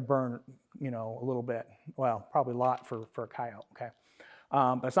membrane. It's gonna burn, a little bit. Well, probably a lot for a coyote, okay?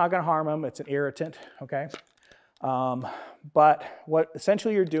 But it's not gonna harm them, it's an irritant, okay? But what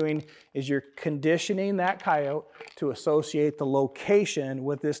essentially you're doing is you're conditioning that coyote to associate the location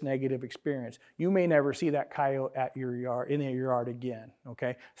with this negative experience. You may never see that coyote at your yard, in your yard again,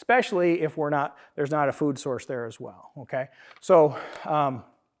 okay? Especially if there's not a food source there as well, okay? So,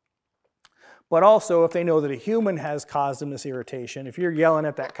 but also if they know that a human has caused them this irritation, if you're yelling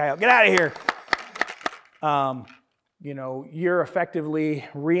at that coyote, get out of here, you're effectively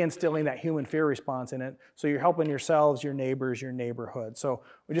reinstilling that human fear response in it. So you're helping yourselves, your neighbors, your neighborhood. So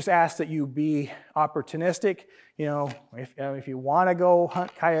we just ask that you be opportunistic. If you want to go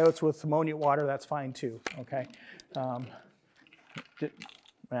hunt coyotes with ammonia water, that's fine too, okay?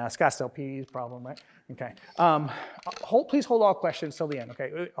 Scottsdale PD's problem, right? Okay. Please hold all questions till the end,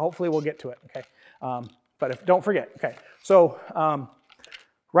 okay? Hopefully we'll get to it, okay? But don't forget, okay? So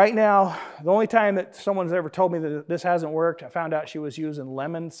Right now, the only time that someone's ever told me that this hasn't worked, I found out she was using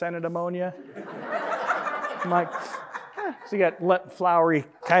lemon-scented ammonia. I'm like, so you got flowery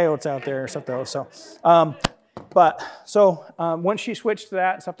coyotes out there or something. So, once she switched to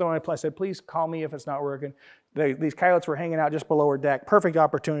that, something I said, please call me if it's not working. These coyotes were hanging out just below her deck. Perfect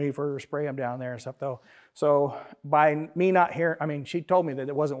opportunity for her to spray them down there and stuff though. So by me not hearing, I mean, she told me that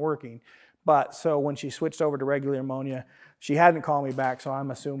it wasn't working. But so when she switched over to regular ammonia, she hadn't called me back, so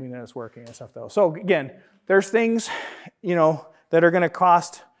I'm assuming that it's working and stuff though. So again, there's things, that are going to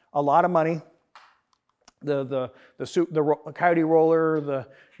cost a lot of money. The coyote roller,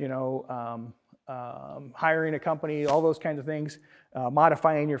 hiring a company, all those kinds of things,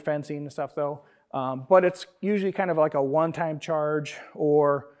 modifying your fencing and stuff though. But it's usually kind of like a one-time charge,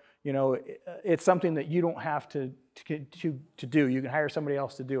 or it's something that you don't have to do. You can hire somebody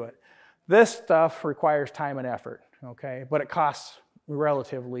else to do it. This stuff requires time and effort, okay? But it costs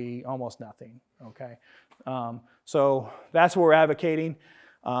relatively almost nothing, okay? So that's what we're advocating.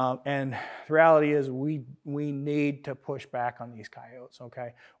 And the reality is we need to push back on these coyotes,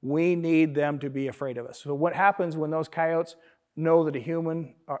 okay? We need them to be afraid of us. So what happens when those coyotes know that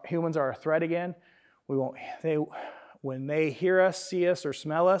humans are a threat again? When they hear us, see us, or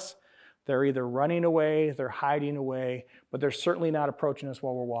smell us, they're either running away, they're hiding away, but they're certainly not approaching us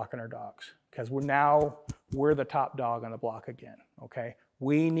while we're walking our dogs, because we're the top dog on the block again, okay?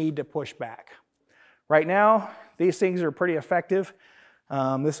 We need to push back. Right now, these things are pretty effective.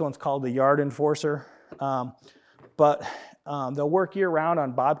 This one's called the yard enforcer, but they'll work year-round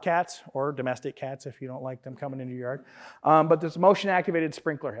on bobcats or domestic cats if you don't like them coming into your yard. But there's a motion-activated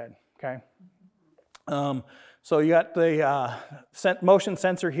sprinkler head, okay? So you got the motion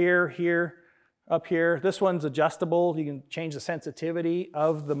sensor here, up here. This one's adjustable. You can change the sensitivity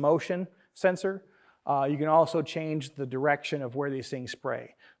of the motion sensor. You can also change the direction of where these things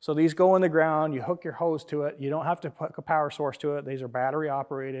spray. So these go in the ground, you hook your hose to it. You don't have to hook a power source to it. These are battery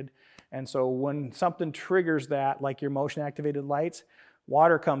operated. And so when something triggers that, like your motion activated lights,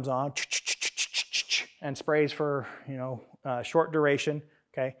 water comes on and sprays for short duration,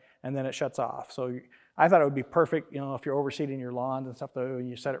 okay? And then it shuts off. So I thought it would be perfect, if you're overseeding your lawns and stuff, though, and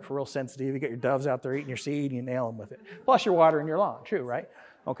you set it for real sensitive, you get your doves out there eating your seed, and you nail them with it. Plus you're watering your lawn, true, right?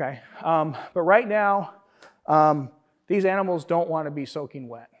 Okay, but right now, these animals don't want to be soaking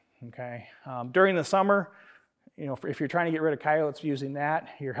wet, okay? During the summer, if you're trying to get rid of coyotes using that,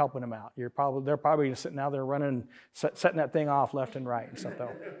 you're helping them out. They're probably sitting out there running, setting that thing off left and right and stuff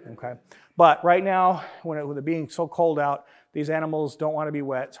though, okay? But right now, with it being so cold out, these animals don't want to be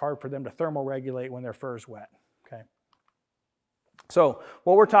wet. It's hard for them to thermoregulate when their fur's wet, okay? So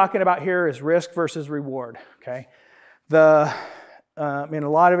what we're talking about here is risk versus reward, okay? In a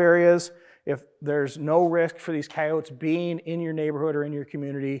lot of areas, if there's no risk for these coyotes being in your neighborhood or in your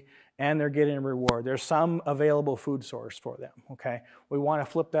community and they're getting a reward, there's some available food source for them, okay? We want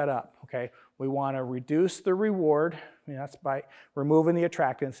to flip that up, okay? We want to reduce the reward, that's by removing the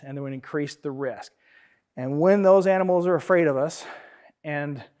attractants, and then we increase the risk. And when those animals are afraid of us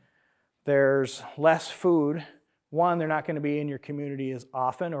and there's less food, one, they're not going to be in your community as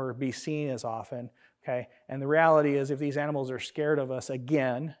often or be seen as often, okay? And the reality is if these animals are scared of us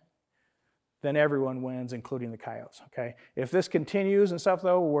again, then everyone wins, including the coyotes, okay? If this continues and stuff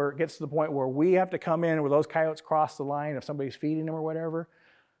though, where it gets to the point where we have to come in where those coyotes cross the line, if somebody's feeding them or whatever,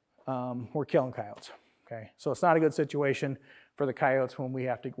 we're killing coyotes, okay? So it's not a good situation for the coyotes when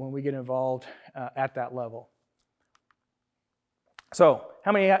we get involved at that level. So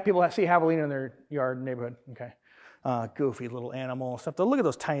how many people see javelina in their yard and neighborhood? Okay, goofy little animal stuff. Look at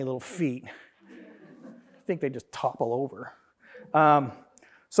those tiny little feet. I think they just topple over. A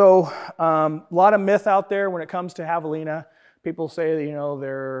lot of myth out there when it comes to javelina. People say that,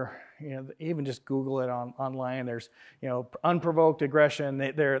 they're, even just Google it online. There's, unprovoked aggression.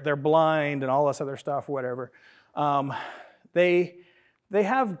 They're blind and all this other stuff, whatever. They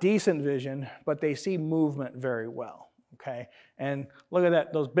have decent vision, but they see movement very well, okay? And look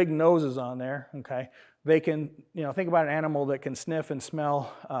at those big noses on there, okay? They can, think about an animal that can sniff and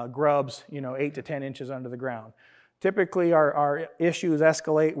smell grubs, 8 to 10 inches under the ground. Typically, our issues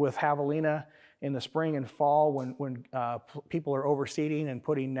escalate with javelina in the spring and fall when people are overseeding and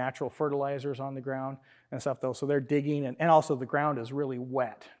putting natural fertilizers on the ground and stuff though. So they're digging, and also the ground is really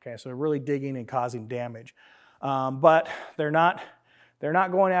wet, okay? So they're really digging and causing damage. But they're not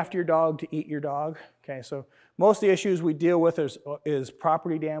going after your dog to eat your dog, okay? So most of the issues we deal with is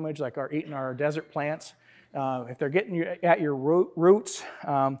property damage, like eating our desert plants. If they're getting at your roots,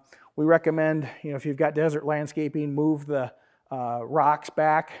 we recommend, if you've got desert landscaping, move the rocks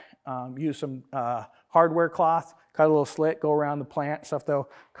back, use some hardware cloth, cut a little slit, go around the plant stuff. They'll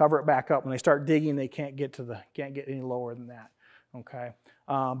cover it back up. When they start digging, they can't get any lower than that. Okay,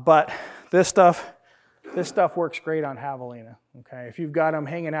 but this stuff works great on javelina. Okay, if you've got them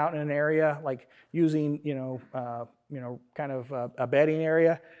hanging out in an area like using kind of a bedding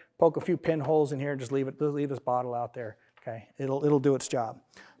area, poke a few pinholes in here and just leave this bottle out there. Okay, it'll do its job.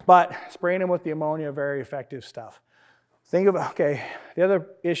 But spraying them with the ammonia, very effective stuff. Think of, okay, the other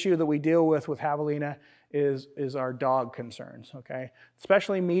issue that we deal with javelina is our dog concerns, okay?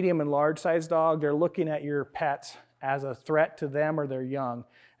 Especially medium and large size dog, they're looking at your pets as a threat to them or their young,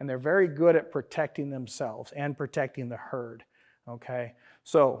 and they're very good at protecting themselves and protecting the herd, okay?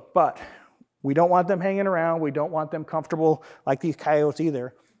 So, but we don't want them hanging around, we don't want them comfortable like these coyotes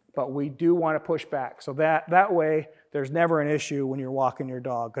either, but we do want to push back. So that way, there's never an issue when you're walking your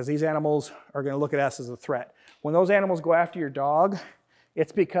dog, because these animals are going to look at us as a threat. When those animals go after your dog,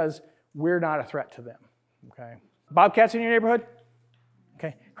 it's because we're not a threat to them, okay? Bobcats in your neighborhood?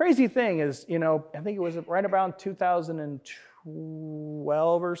 Okay. Crazy thing is, I think it was right around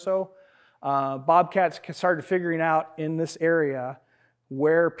 2012 or so, bobcats started figuring out in this area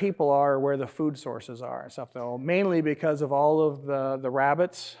where people are, where the food sources are and stuff, though, mainly because of all of the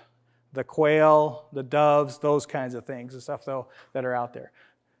rabbits, the quail, the doves, those kinds of things and stuff, though, that are out there.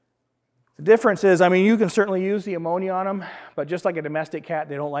 The difference is, you can certainly use the ammonia on them, but just like a domestic cat,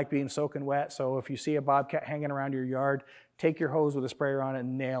 they don't like being soaking wet. So if you see a bobcat hanging around your yard, take your hose with a sprayer on it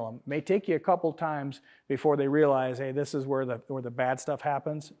and nail them. It may take you a couple times before they realize, hey, this is where the bad stuff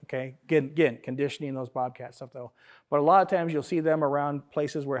happens. Okay, again, conditioning those bobcat stuff, though. But a lot of times you'll see them around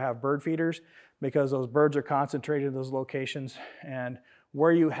places where have bird feeders, because those birds are concentrated in those locations, and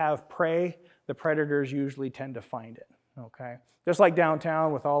where you have prey, the predators usually tend to find it, okay? Just like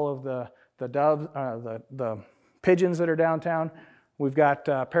downtown with all of the doves, the pigeons that are downtown, we've got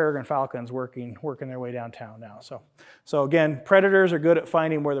peregrine falcons working their way downtown now. So again, predators are good at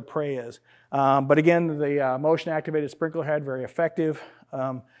finding where the prey is. But again, the motion-activated sprinkler head, very effective.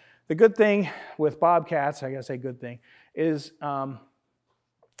 The good thing with bobcats, I gotta say good thing, is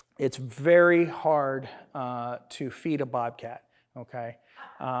it's very hard to feed a bobcat. Okay,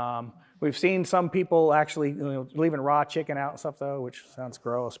 we've seen some people actually leaving raw chicken out and stuff, though, which sounds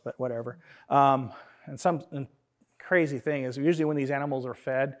gross, but whatever. And crazy thing is, usually when these animals are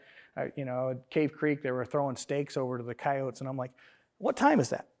fed, at Cave Creek, they were throwing steaks over to the coyotes, and I'm like, what time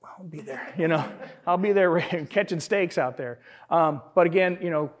is that? I'll be there, I'll be there catching steaks out there. But again,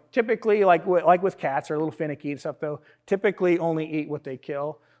 typically, like with cats, they're a little finicky and stuff, though, typically only eat what they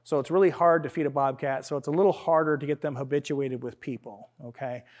kill. So it's really hard to feed a bobcat, so it's a little harder to get them habituated with people,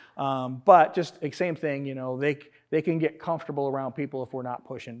 okay? But just the same thing, they can get comfortable around people if we're not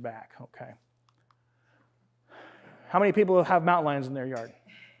pushing back, okay? How many people have mountain lions in their yard?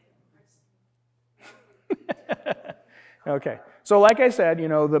 Okay, so like I said, the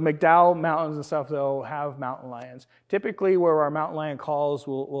McDowell Mountains and stuff, though, have mountain lions. Typically where our mountain lion calls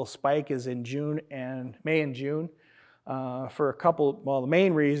will spike is in May and June. For a couple, well, the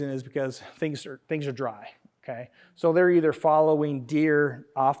main reason is because things are dry, okay? So they're either following deer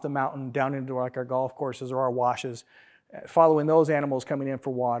off the mountain down into like our golf courses or our washes, following those animals coming in for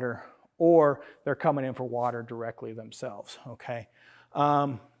water, or they're coming in for water directly themselves, okay?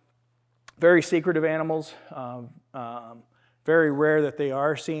 Very secretive animals, very rare that they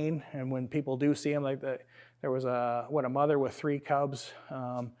are seen, and when people do see them, like there was a mother with 3 cubs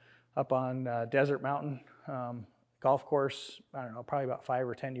up on Desert Mountain, golf course, I don't know, probably about 5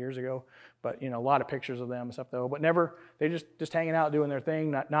 or 10 years ago, but a lot of pictures of them and stuff, though, but never, they just hanging out doing their thing,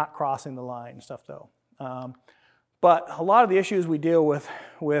 not crossing the line and stuff, though. But a lot of the issues we deal with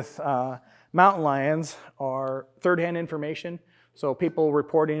mountain lions are third-hand information, so people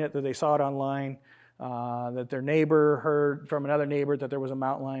reporting it that they saw it online, that their neighbor heard from another neighbor that there was a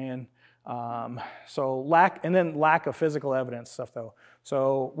mountain lion, so lack of physical evidence stuff, though.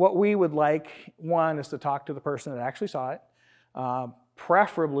 So what we would like, one, is to talk to the person that actually saw it,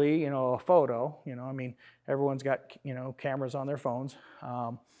 preferably, a photo. Everyone's got, cameras on their phones.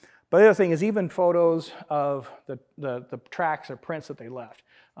 But the other thing is even photos of the tracks or prints that they left.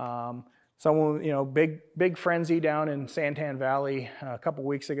 Someone, big frenzy down in Santan Valley a couple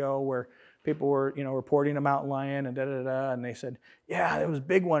weeks ago where people were, reporting a mountain lion and and they said, yeah, it was a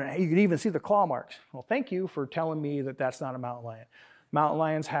big one. You could even see the claw marks. Well, thank you for telling me that that's not a mountain lion. Mountain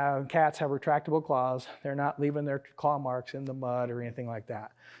lions cats have retractable claws. They're not leaving their claw marks in the mud or anything like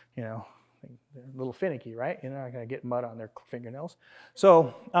that. They're a little finicky, right? You're not going to get mud on their fingernails.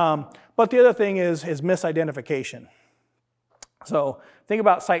 So, but the other thing is misidentification. So think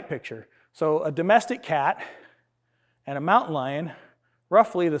about sight picture. So a domestic cat and a mountain lion,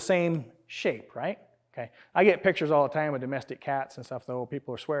 roughly the same shape, right? Okay, I get pictures all the time of domestic cats and stuff, though.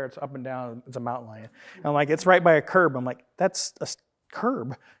 People swear it's up and down, it's a mountain lion. And I'm like, it's right by a curb. I'm like, that's a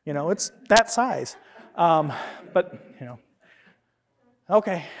curb, you know, it's that size. But, you know,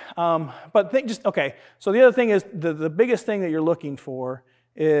 okay. But okay, so the other thing is, the biggest thing that you're looking for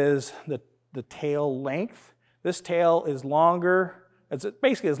is the tail length. This tail is longer, it's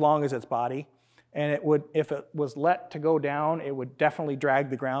basically as long as its body. And it would, if it was let to go down, it would definitely drag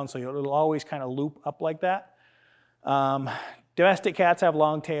the ground, so it'll always kind of loop up like that. Domestic cats have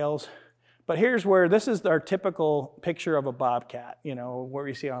long tails, but here's where, this is our typical picture of a bobcat, you know, what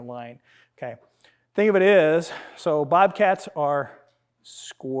you see online. Okay, thing of it is, so bobcats are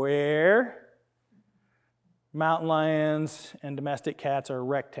square, mountain lions and domestic cats are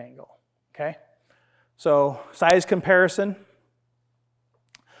rectangle, okay? So size comparison.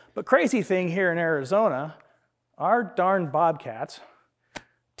 But crazy thing here in Arizona, our darn bobcats,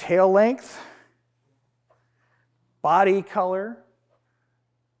 tail length, body color.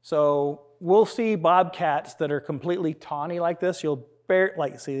 So we'll see bobcats that are completely tawny like this. You'll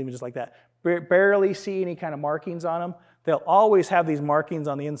see them just like that. Barely see any kind of markings on them. They'll always have these markings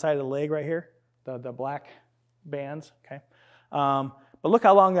on the inside of the leg right here, the black bands. Okay, but look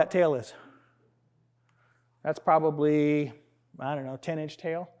how long that tail is. That's probably, I don't know, 10-inch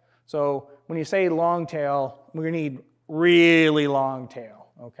tail. So when you say long tail, we're going to need really long tail,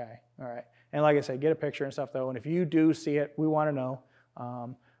 okay? All right. And like I said, get a picture and stuff, though, and if you do see it, we want to know.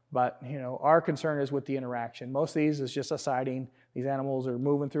 But, you know, our concern is with the interaction. Most of these is just a sighting. These animals are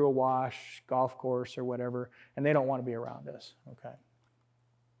moving through a wash, golf course, or whatever, and they don't want to be around us, okay?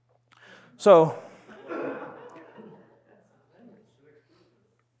 So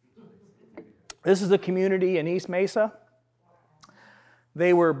this is a community in East Mesa.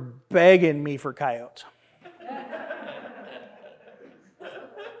 They were begging me for coyotes.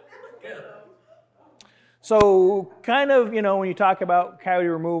 So kind of, you know, when you talk about coyote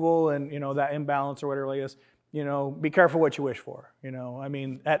removal and, you know, that imbalance or whatever it is, you know, be careful what you wish for. You know, I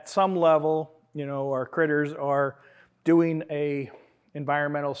mean, at some level, you know, our critters are doing a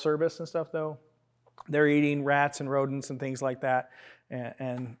environmental service and stuff, though. They're eating rats and rodents and things like that,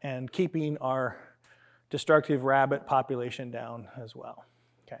 and keeping our destructive rabbit population down as well.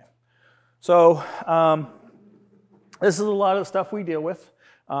 Okay, so this is a lot of the stuff we deal with.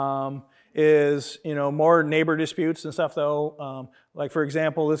 Is, you know, more neighbor disputes and stuff, though. Like, for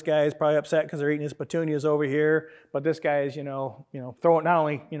example, this guy is probably upset because they're eating his petunias over here, but this guy is, you know, throwing not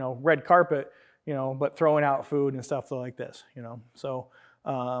only, you know, red carpet, you know, but throwing out food and stuff like this, you know. So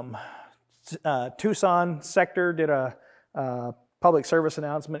Tucson sector did a public service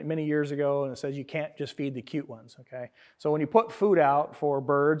announcement many years ago, and it says you can't just feed the cute ones, okay? So when you put food out for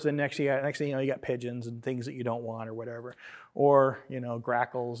birds, and next thing you know, you got pigeons and things that you don't want or whatever, or, you know,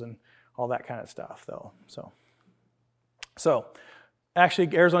 grackles and all that kind of stuff, though. So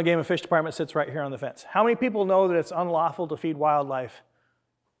actually, Arizona Game and Fish Department sits right here on the fence. How many people know that it's unlawful to feed wildlife?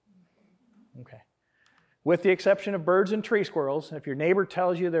 Okay. With the exception of birds and tree squirrels. If your neighbor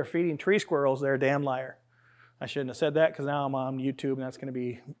tells you they're feeding tree squirrels, they're a damn liar. I shouldn't have said that because now I'm on YouTube and that's going to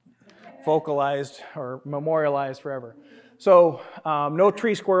be vocalized or memorialized forever. So no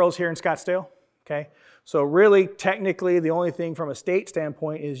tree squirrels here in Scottsdale, okay? So really, technically, the only thing from a state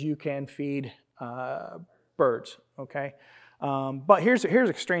standpoint is you can feed birds, okay? But here's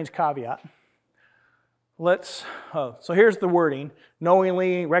a strange caveat. So here's the wording: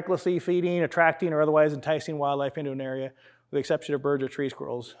 knowingly, recklessly feeding, attracting, or otherwise enticing wildlife into an area, with the exception of birds or tree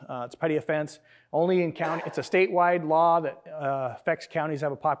squirrels. It's a petty offense. Only in county. It's a statewide law that affects counties that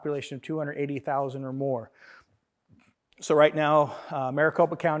have a population of 280,000 or more. So right now,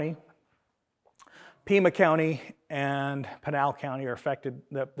 Maricopa County, Pima County, and Pinal County are affected,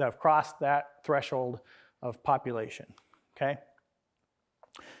 that have crossed that threshold of population, okay?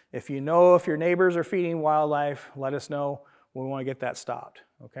 If you know if your neighbors are feeding wildlife, let us know. We want to get that stopped,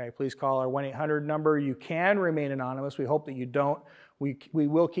 okay? Please call our 1-800 number. You can remain anonymous. We hope that you don't. We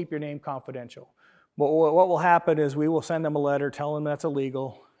will keep your name confidential. But what will happen is we will send them a letter telling them that's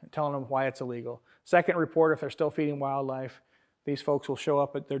illegal, telling them why it's illegal. Second report, if they're still feeding wildlife, these folks will show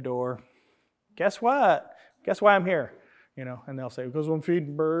up at their door. Guess what? Guess why I'm here? You know, and they'll say, because I'm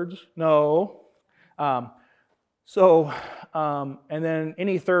feeding birds. No. And then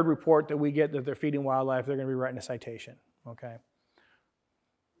any third report that we get that they're feeding wildlife, they're going to be writing a citation, okay?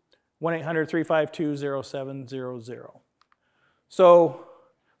 1-800-352-0700. So,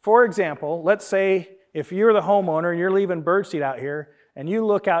 for example, let's say if you're the homeowner and you're leaving birdseed out here, and you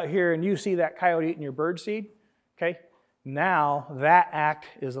look out here and you see that coyote eating your birdseed, okay? Now that act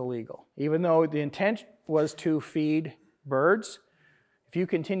is illegal. Even though the intent was to feed birds, If you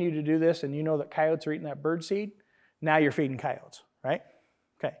continue to do this and you know that coyotes are eating that bird seed, now you're feeding coyotes, right?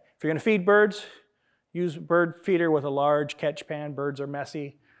 Okay, if you're gonna feed birds, use a bird feeder with a large catch pan. Birds are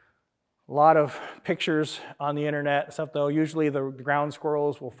messy. A lot of pictures on the internet and stuff though. Usually the ground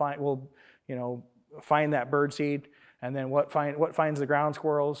squirrels will find that bird seed, and then what finds the ground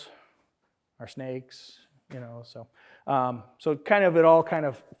squirrels are snakes, so it all kind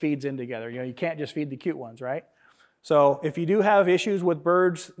of feeds in together. You can't just feed the cute ones, right? So if you do have issues with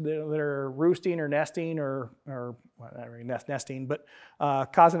birds that are roosting or nesting or well, not really nesting, but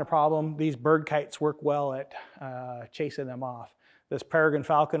causing a problem, these bird kites work well at chasing them off. This peregrine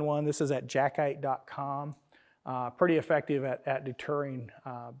falcon one, this is at jackkite.com. Pretty effective at deterring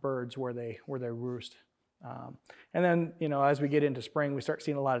birds where they roost. And then, as we get into spring, we start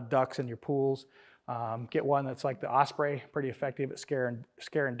seeing a lot of ducks in your pools. Get one that's like the osprey, pretty effective at scaring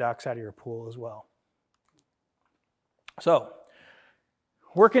ducks out of your pool as well. So,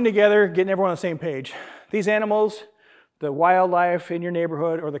 working together, getting everyone on the same page. These animals, the wildlife in your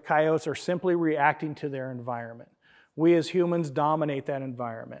neighborhood or the coyotes, are simply reacting to their environment. We as humans dominate that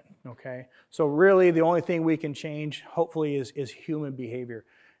environment, okay? So really the only thing we can change, hopefully, is human behavior.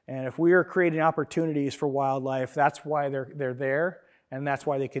 And if we are creating opportunities for wildlife, that's why they're there, and that's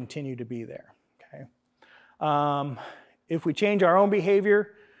why they continue to be there, okay? If we change our own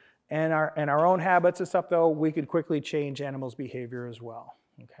behavior and our own habits and stuff, though, we could quickly change animals' behavior as well,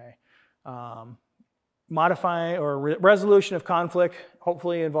 okay? Modifying or resolution of conflict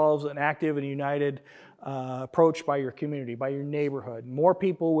hopefully involves an active and united approach by your community, by your neighborhood. More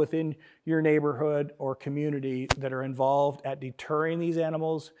people within your neighborhood or community that are involved at deterring these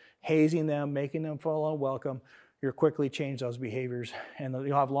animals, hazing them, making them feel unwelcome, you'll quickly change those behaviors, and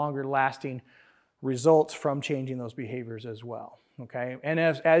you'll have longer lasting results from changing those behaviors as well, okay? And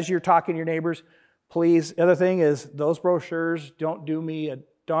as you're talking to your neighbors, please, the other thing is those brochures don't do me a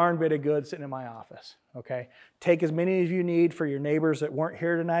darn bit of good sitting in my office, okay? Take as many as you need for your neighbors that weren't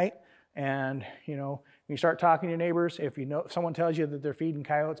here tonight, and when you start talking to your neighbors, if someone tells you that they're feeding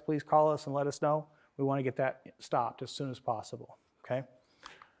coyotes, please call us and let us know. We want to get that stopped as soon as possible, okay?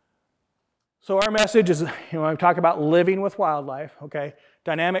 So our message is, I'm talking about living with wildlife, okay?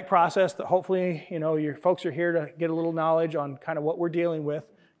 Dynamic process that hopefully, your folks are here to get a little knowledge on kind of what we're dealing with,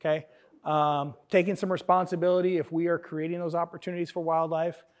 okay? Taking some responsibility if we are creating those opportunities for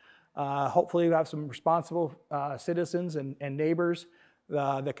wildlife. Hopefully we have some responsible citizens and neighbors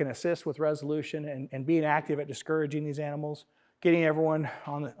that can assist with resolution and being active at discouraging these animals, getting everyone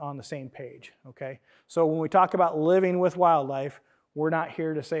on the same page, okay? So when we talk about living with wildlife, we're not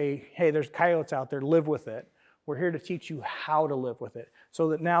here to say, hey, there's coyotes out there, live with it. We're here to teach you how to live with it so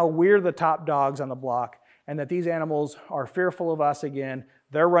that now we're the top dogs on the block and that these animals are fearful of us again,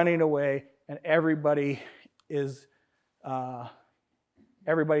 they're running away, and everybody's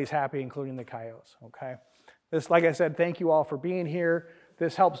happy, including the coyotes, okay? Like I said, thank you all for being here.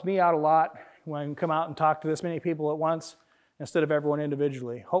 This helps me out a lot when I can come out and talk to this many people at once instead of everyone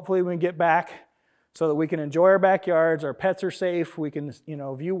individually. Hopefully we can get back so that we can enjoy our backyards, our pets are safe, we can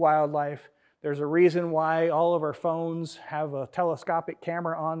view wildlife. There's a reason why all of our phones have a telescopic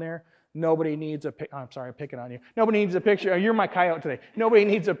camera on there. Nobody needs I'm sorry, I'm picking on you. Nobody needs a picture. You're my coyote today. Nobody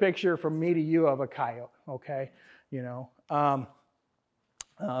needs a picture from me to you of a coyote, okay?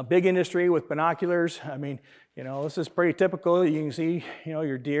 Big industry with binoculars. I mean, this is pretty typical. You can see,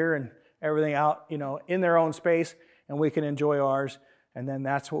 your deer and everything out, in their own space, and we can enjoy ours. And then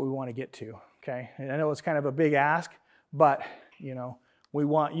that's what we want to get to, okay? And I know it's kind of a big ask, but, we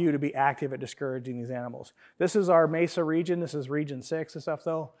want you to be active at discouraging these animals. This is our Mesa region. This is Region 6 and stuff,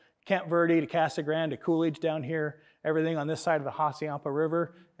 though. Camp Verde to Casa Grande to Coolidge down here. Everything on this side of the Hacienda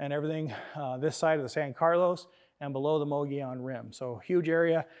River, and everything this side of the San Carlos, and below the Mogollon Rim. So huge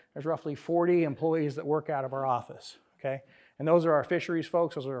area. There's roughly 40 employees that work out of our office, okay? And those are our fisheries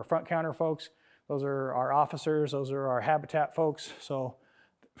folks, those are our front counter folks, those are our officers, those are our habitat folks. So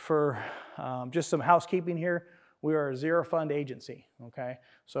for just some housekeeping here, we are a zero fund agency, okay?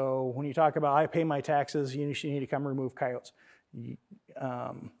 So when you talk about I pay my taxes, you need to come remove coyotes.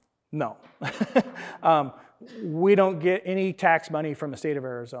 No. We don't get any tax money from the state of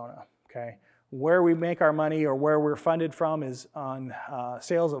Arizona, okay? Where we make our money or where we're funded from is on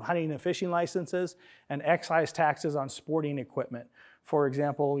sales of hunting and fishing licenses and excise taxes on sporting equipment. For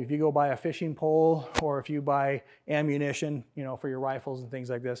example, if you go buy a fishing pole or if you buy ammunition, for your rifles and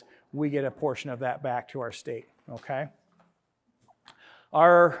things like this, we get a portion of that back to our state, okay?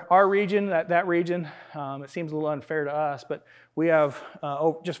 Our region, that region, it seems a little unfair to us, but we have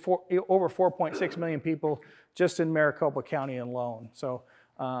over 4.6 million people just in Maricopa County alone. So,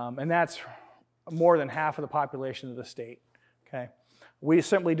 and that's more than half of the population of the state, okay? We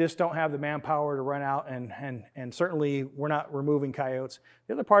simply just don't have the manpower to run out, and certainly we're not removing coyotes.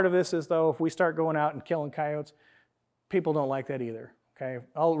 The other part of this is, though, if we start going out and killing coyotes, people don't like that either. Okay,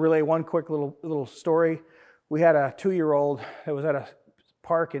 I'll relay one quick little story. We had a 2-year-old that was at a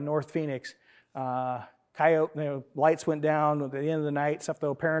park in North Phoenix. Coyote, lights went down at the end of the night. Stuff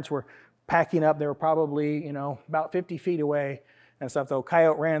though, parents were packing up. They were probably, about 50 feet away, and stuff though.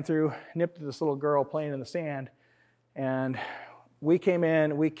 Coyote ran through, nipped this little girl playing in the sand, and we came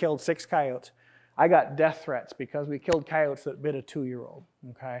in. We killed 6 coyotes. I got death threats because we killed coyotes that bit a 2-year-old.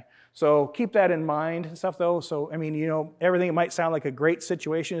 Okay, so keep that in mind and stuff though. So I mean, everything that might sound like a great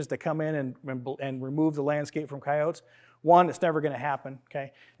situation is to come in and remove the landscape from coyotes. One, it's never going to happen.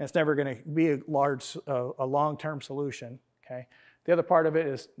 Okay, and it's never going to be a long-term solution. Okay, the other part of it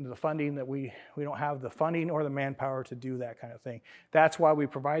is the funding, that we don't have the funding or the manpower to do that kind of thing. That's why we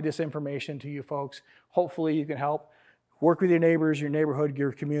provide this information to you folks. Hopefully, you can help work with your neighbors, your neighborhood,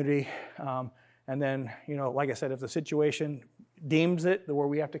 your community. And then, like I said, if the situation deems it where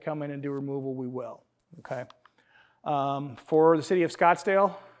we have to come in and do removal, we will, okay? For the city of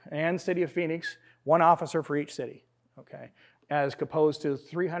Scottsdale and city of Phoenix, 1 officer for each city, okay? As opposed to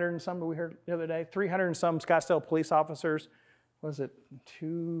 300 and some, we heard the other day, 300 and some Scottsdale police officers. Was it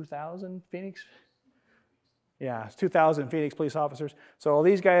 2,000 Phoenix? Yeah, it's 2,000 Phoenix police officers. So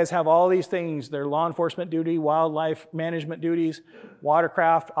these guys have all these things: their law enforcement duty, wildlife management duties,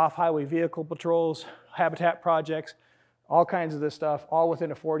 watercraft, off-highway vehicle patrols, habitat projects, all kinds of this stuff, all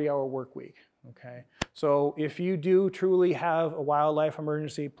within a 40-hour work week, okay? So if you do truly have a wildlife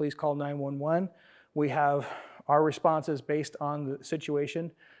emergency, please call 911. We have our responses based on the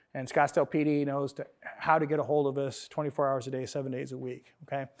situation, and Scottsdale PD knows how to get a hold of us 24 hours a day, 7 days a week,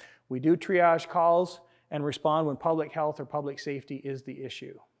 okay? We do triage calls and respond when public health or public safety is the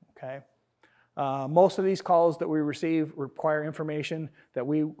issue, okay? Most of these calls that we receive require information that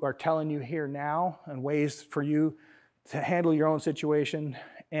we are telling you here now, and ways for you to handle your own situation,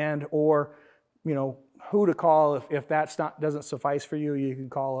 and or, who to call if that's doesn't suffice for you. You can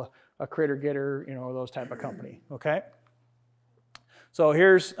call a critter getter, those type of company, okay? So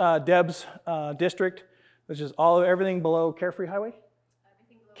here's Deb's district, which is everything below Carefree Highway?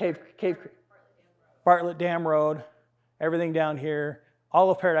 Cave Creek. Bartlett Dam Road, everything down here,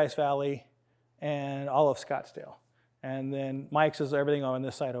 all of Paradise Valley, and all of Scottsdale. And then Mike's is everything on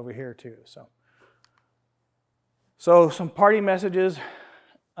this side over here too. So some party messages.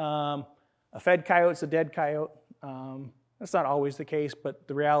 A fed coyote's a dead coyote. That's not always the case, but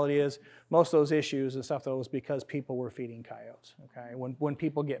the reality is most of those issues and stuff, though, was because people were feeding coyotes, okay, when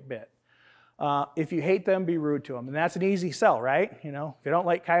people get bit. If you hate them, be rude to them. And that's an easy sell, right? If you don't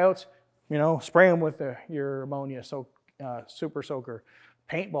like coyotes, spray them with your ammonia super soaker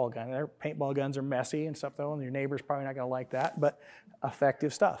paintball gun. Their paintball guns are messy and stuff though, and your neighbor's probably not going to like that, but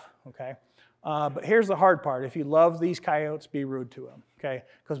effective stuff, okay? But here's the hard part. If you love these coyotes, be rude to them, okay?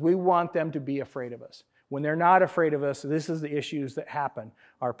 Because we want them to be afraid of us. When they're not afraid of us, this is the issues that happen.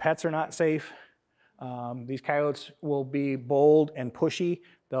 Our pets are not safe. These coyotes will be bold and pushy.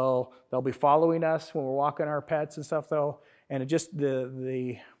 They'll be following us when we're walking our pets and stuff though, and it just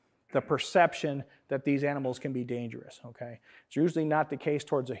the perception that these animals can be dangerous, okay? It's usually not the case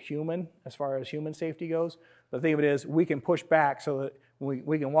towards a human as far as human safety goes. The thing of it is we can push back so that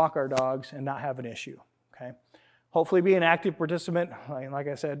we can walk our dogs and not have an issue, okay? Hopefully be an active participant. Like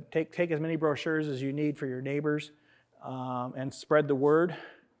I said, take as many brochures as you need for your neighbors and spread the word.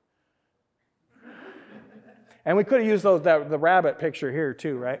 And we could have used the rabbit picture here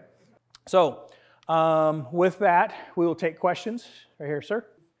too, right? So with that, we will take questions. Right here, sir.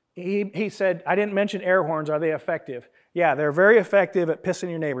 He said, I didn't mention air horns. Are they effective? Yeah, they're very effective at pissing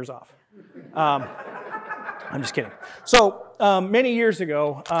your neighbors off. I'm just kidding. So many years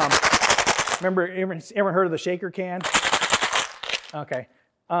ago, remember, ever heard of the shaker can? Okay.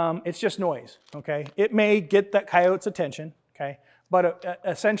 It's just noise, okay? It may get that coyote's attention, okay? But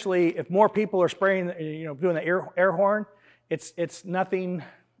essentially, if more people are spraying, doing the air horn, it's nothing,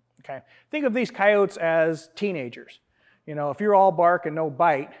 okay? Think of these coyotes as teenagers. If you're all bark and no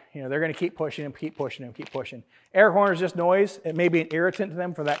bite, they're going to keep pushing and keep pushing and keep pushing. Air horn is just noise. It may be an irritant to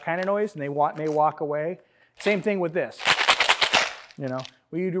them for that kind of noise, and they may walk away. Same thing with this.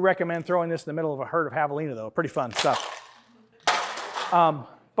 We do recommend throwing this in the middle of a herd of javelina, though. Pretty fun stuff.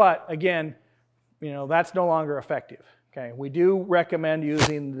 But again, that's no longer effective. Okay, we do recommend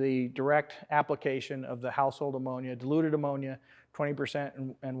using the direct application of the household ammonia, diluted ammonia,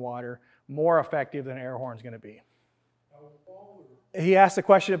 20% and water, more effective than air horn is going to be. He asked the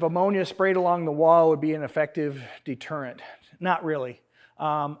question if ammonia sprayed along the wall would be an effective deterrent. Not really.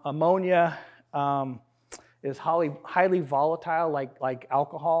 Ammonia is highly volatile, like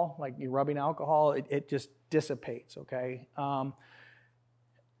alcohol, like you're rubbing alcohol. It just dissipates, okay?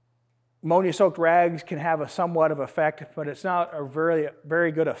 Ammonia-soaked rags can have a somewhat of effect, but it's not a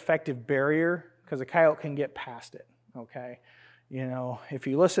very good effective barrier because a coyote can get past it, okay? You know, if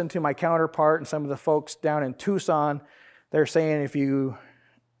you listen to my counterpart and some of the folks down in Tucson, they're saying if you,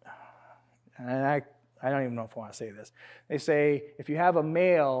 and I don't even know if I want to say this. They say if you have a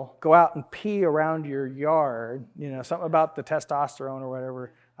male go out and pee around your yard, you know, something about the testosterone or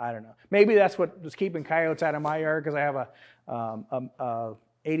whatever, I don't know. Maybe that's what was keeping coyotes out of my yard because I have a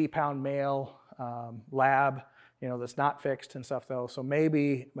 80-pound male lab, you know, that's not fixed and stuff though. So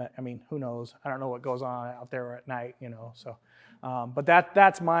maybe, I mean, who knows? I don't know what goes on out there at night, you know. So, but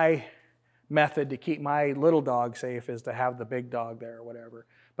that's my method to keep my little dog safe is to have the big dog there or whatever.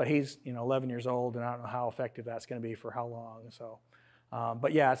 But he's, you know, 11 years old, and I don't know how effective that's going to be for how long. So,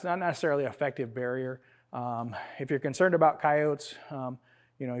 but yeah, it's not necessarily an effective barrier. If you're concerned about coyotes,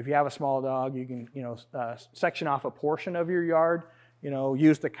 you know, if you have a small dog, you can, you know, section off a portion of your yard. You know,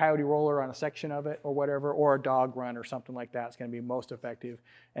 use the coyote roller on a section of it or whatever, or a dog run or something like that. It's going to be most effective.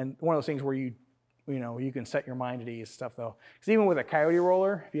 And one of those things where you know, you can set your mind at ease and stuff though. Because even with a coyote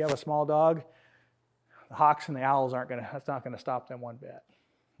roller, if you have a small dog, the hawks and the owls that's not going to stop them one bit.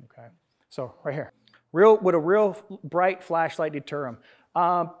 Okay, so right here. Would a real bright flashlight deter them?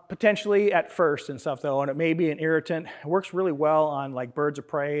 Potentially at first and stuff though, and it may be an irritant. It works really well on like birds of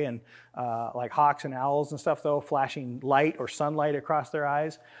prey and like hawks and owls and stuff though, flashing light or sunlight across their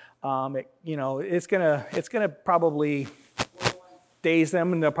eyes. You know, it's gonna probably daze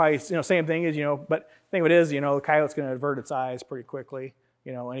them, and they'll probably, you know, same thing as, you know, but the thing of it is, you know, the coyote's gonna avert its eyes pretty quickly,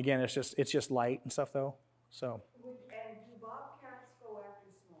 you know, and again, it's just light and stuff though, so. And do bobcats go after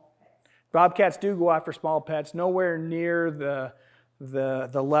small pets? Bobcats do go after small pets, nowhere near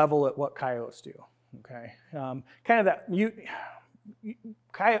the level at what coyotes do, okay? Kind of that,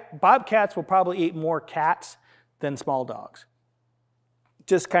 bobcats will probably eat more cats than small dogs.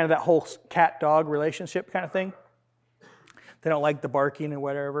 Just kind of that whole cat-dog relationship kind of thing. They don't like the barking and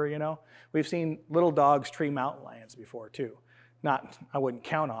whatever, you know? We've seen little dogs tree mountain lions before too. I wouldn't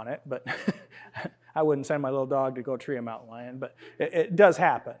count on it, but I wouldn't send my little dog to go tree a mountain lion, but it does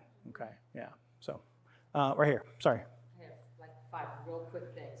happen, okay, yeah. So, right here, sorry. 5 real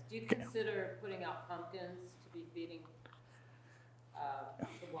quick things. Do you consider putting out pumpkins to be feeding the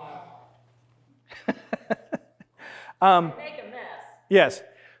wildlife? Make a mess. Yes.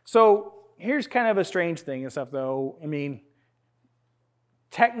 So here's kind of a strange thing and stuff though. I mean,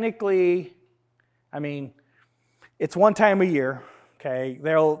 technically, I mean, it's one time a year, okay?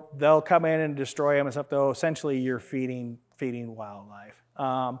 They'll come in and destroy them and stuff though. Essentially, you're feeding wildlife.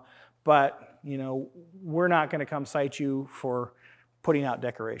 But, you know, we're not going to come cite you for putting out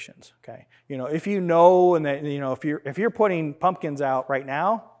decorations, okay? You know, if you know, and that, you know, if you're putting pumpkins out right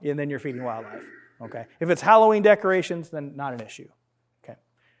now, and then you're feeding wildlife, okay? If it's Halloween decorations, then not an issue, okay?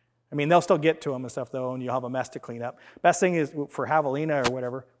 I mean, they'll still get to them and stuff though, and you'll have a mess to clean up. Best thing is for javelina or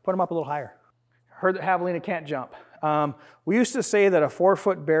whatever, put them up a little higher. Heard that javelina can't jump. We used to say that a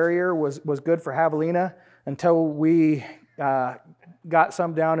 4-foot barrier was good for javelina until we got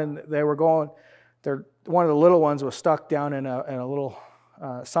some down, and they were going. One of the little ones was stuck down in a little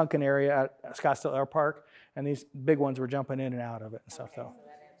sunken area at Scottsdale Air Park, and these big ones were jumping in and out of it and stuff though.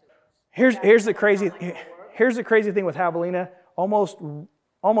 Here's the crazy thing with javelina.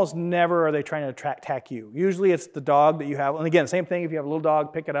 Almost never are they trying to attack you. Usually it's the dog that you have, and again, same thing if you have a little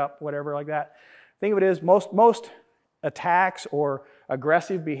dog, pick it up, whatever like that. Think of it as most attacks or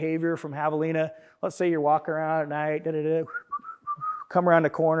aggressive behavior from javelina. Let's say you're walking around at night, come around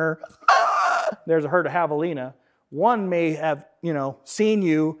the corner, there's a herd of javelina. One may have, you know, seen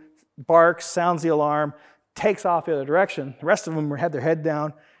you, barks, sounds the alarm, takes off the other direction. The rest of them had their head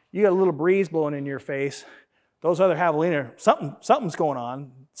down. You got a little breeze blowing in your face. Those other javelina, something's going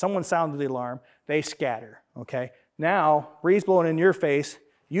on. Someone sounded the alarm. They scatter, okay? Now, breeze blowing in your face,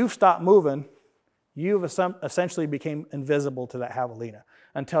 you've stopped moving. You've essentially became invisible to that javelina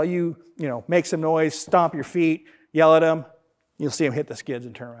until you know, make some noise, stomp your feet, yell at them. You'll see them hit the skids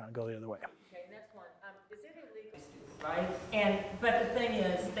and turn around and go the other way. Okay, next one. Is it illegal, right? But the thing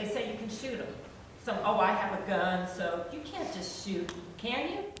is, they say you can shoot them. So, I have a gun, so you can't just shoot, can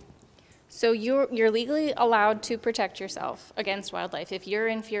you? So you're legally allowed to protect yourself against wildlife if you're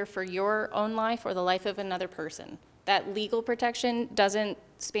in fear for your own life or the life of another person. That legal protection doesn't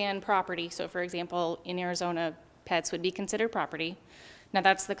span property. So for example, in Arizona, pets would be considered property. Now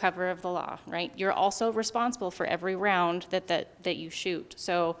that's the cover of the law, right? You're also responsible for every round that you shoot.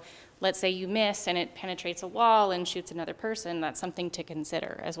 So let's say you miss and it penetrates a wall and shoots another person, that's something to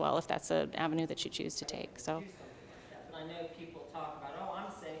consider as well if that's an avenue that you choose to take. So. I know people talk about, oh,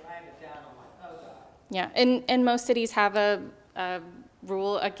 I'm safe, I have a gun. I'm like, oh, God. Yeah, and most cities have a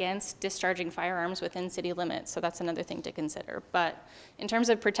rule against discharging firearms within city limits, so that's another thing to consider. But in terms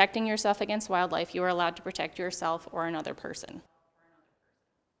of protecting yourself against wildlife, you are allowed to protect yourself or another person.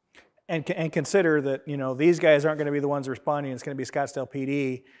 And consider that, you know, these guys aren't going to be the ones responding. It's going to be Scottsdale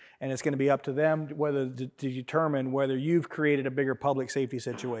PD, and it's going to be up to them whether to determine whether you've created a bigger public safety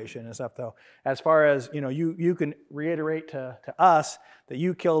situation and stuff. Though, as far as, you know, you can reiterate to us that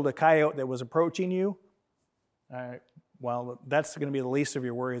you killed a coyote that was approaching you. Well, that's going to be the least of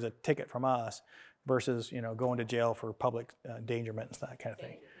your worries, a ticket from us, versus, you know, going to jail for public endangerment and that kind of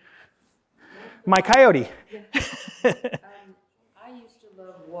thing. My coyote. I used to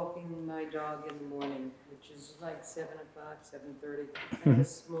love walking my dog in the morning, which is like 7 o'clock, 7:30. I have a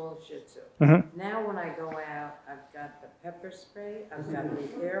small Shih Tzu. Now when I go out, I've got the pepper spray, I've got the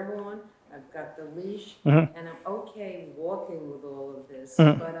air horn, I've got the leash, and I'm okay walking with all of this,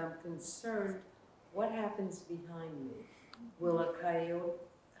 but I'm concerned, what happens behind me? Will a coyote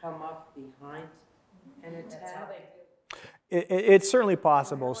come up behind and attack? It's certainly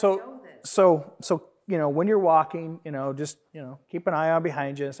possible. So you know, when you're walking, you know, just, you know, keep an eye on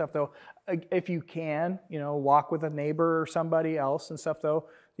behind you and stuff. Though, if you can, you know, walk with a neighbor or somebody else and stuff. Though,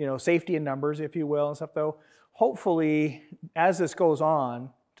 you know, safety in numbers, if you will, and stuff. Though, hopefully, as this goes on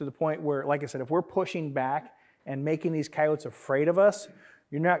to the point where, like I said, if we're pushing back and making these coyotes afraid of us,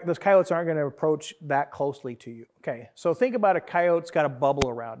 those coyotes aren't going to approach that closely to you. Okay, so think about a coyote's got a bubble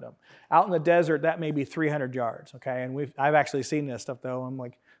around them. Out in the desert, that may be 300 yards. Okay, and I've actually seen this stuff though. I'm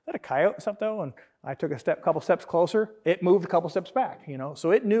like, is that a coyote and stuff though? And I took a couple steps closer. It moved a couple steps back. You know,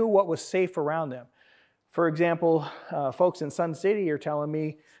 so it knew what was safe around them. For example, folks in Sun City are telling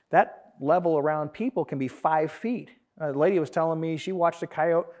me that level around people can be 5 feet. A lady was telling me she watched a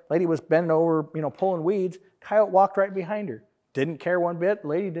coyote. Lady was bending over, you know, pulling weeds. Coyote walked right behind her. Didn't care one bit. The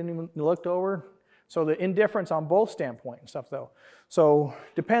lady didn't even look over. So the indifference on both standpoint and stuff though. So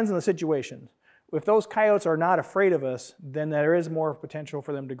depends on the situation. If those coyotes are not afraid of us, then there is more potential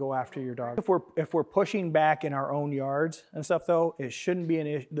for them to go after your dog. If we're pushing back in our own yards and stuff though, it shouldn't be an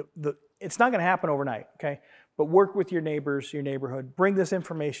issue. It's not going to happen overnight, okay? But work with your neighbors, your neighborhood. Bring this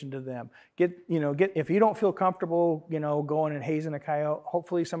information to them. If you don't feel comfortable, you know, going and hazing a coyote,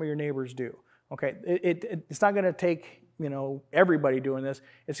 hopefully some of your neighbors do. Okay, it's not going to take, you know, everybody doing this.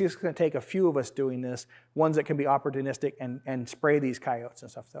 It's just going to take a few of us doing this, ones that can be opportunistic and spray these coyotes and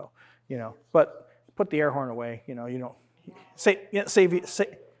stuff though, you know. But put the air horn away, you know. You don't save your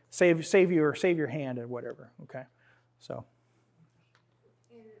hand or whatever. Okay, so.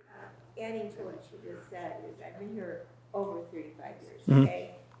 And adding to what you just said is I've been here over 35 years,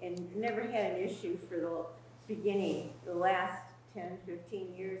 okay, and never had an issue for the beginning. The last 10,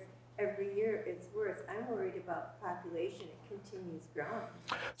 15 years. Every year it's worse. I'm worried about the population. It continues growing.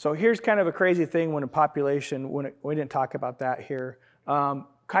 So here's kind of a crazy thing when a population, we didn't talk about that here.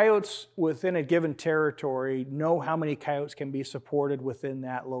 Coyotes within a given territory know how many coyotes can be supported within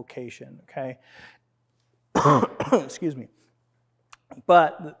that location, okay? Excuse me.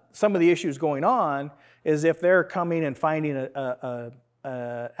 But some of the issues going on is if they're coming and finding a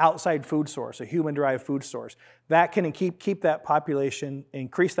outside food source, a human-derived food source, that can keep that population,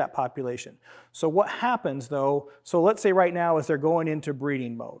 increase that population. So what happens though, so let's say right now as they're going into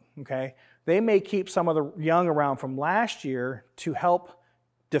breeding mode, okay, they may keep some of the young around from last year to help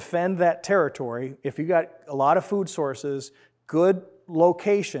defend that territory. If you got a lot of food sources, good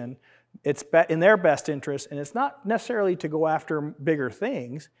location, it's in their best interest, and it's not necessarily to go after bigger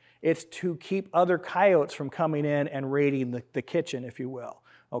things, it's to keep other coyotes from coming in and raiding the kitchen, if you will,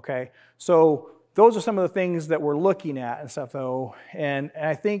 okay? So those are some of the things that we're looking at and stuff though, and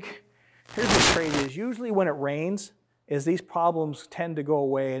I think, here's what's crazy, is usually when it rains, is these problems tend to go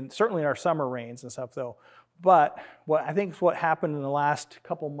away, and certainly in our summer rains and stuff though. But what I think is what happened in the last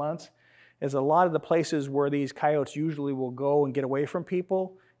couple months is a lot of the places where these coyotes usually will go and get away from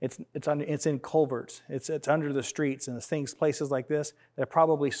people, it's in culverts, it's under the streets and places like this, they're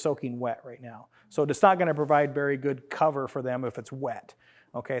probably soaking wet right now. So it's not going to provide very good cover for them if it's wet.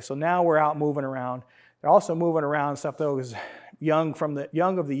 Okay, so now we're out moving around. They're also moving around stuff though is young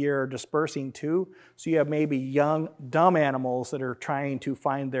of the year are dispersing too. So you have maybe young, dumb animals that are trying to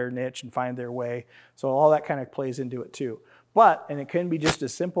find their niche and find their way. So all that kind of plays into it too. And it can be just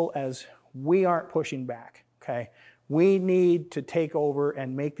as simple as we aren't pushing back, okay? We need to take over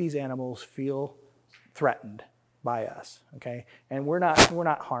and make these animals feel threatened by us, okay? And we're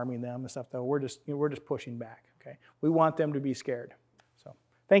not harming them and stuff though. We're just pushing back, okay? We want them to be scared. So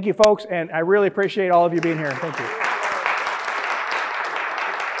Thank you, folks, and I really appreciate all of you being here. Thank you.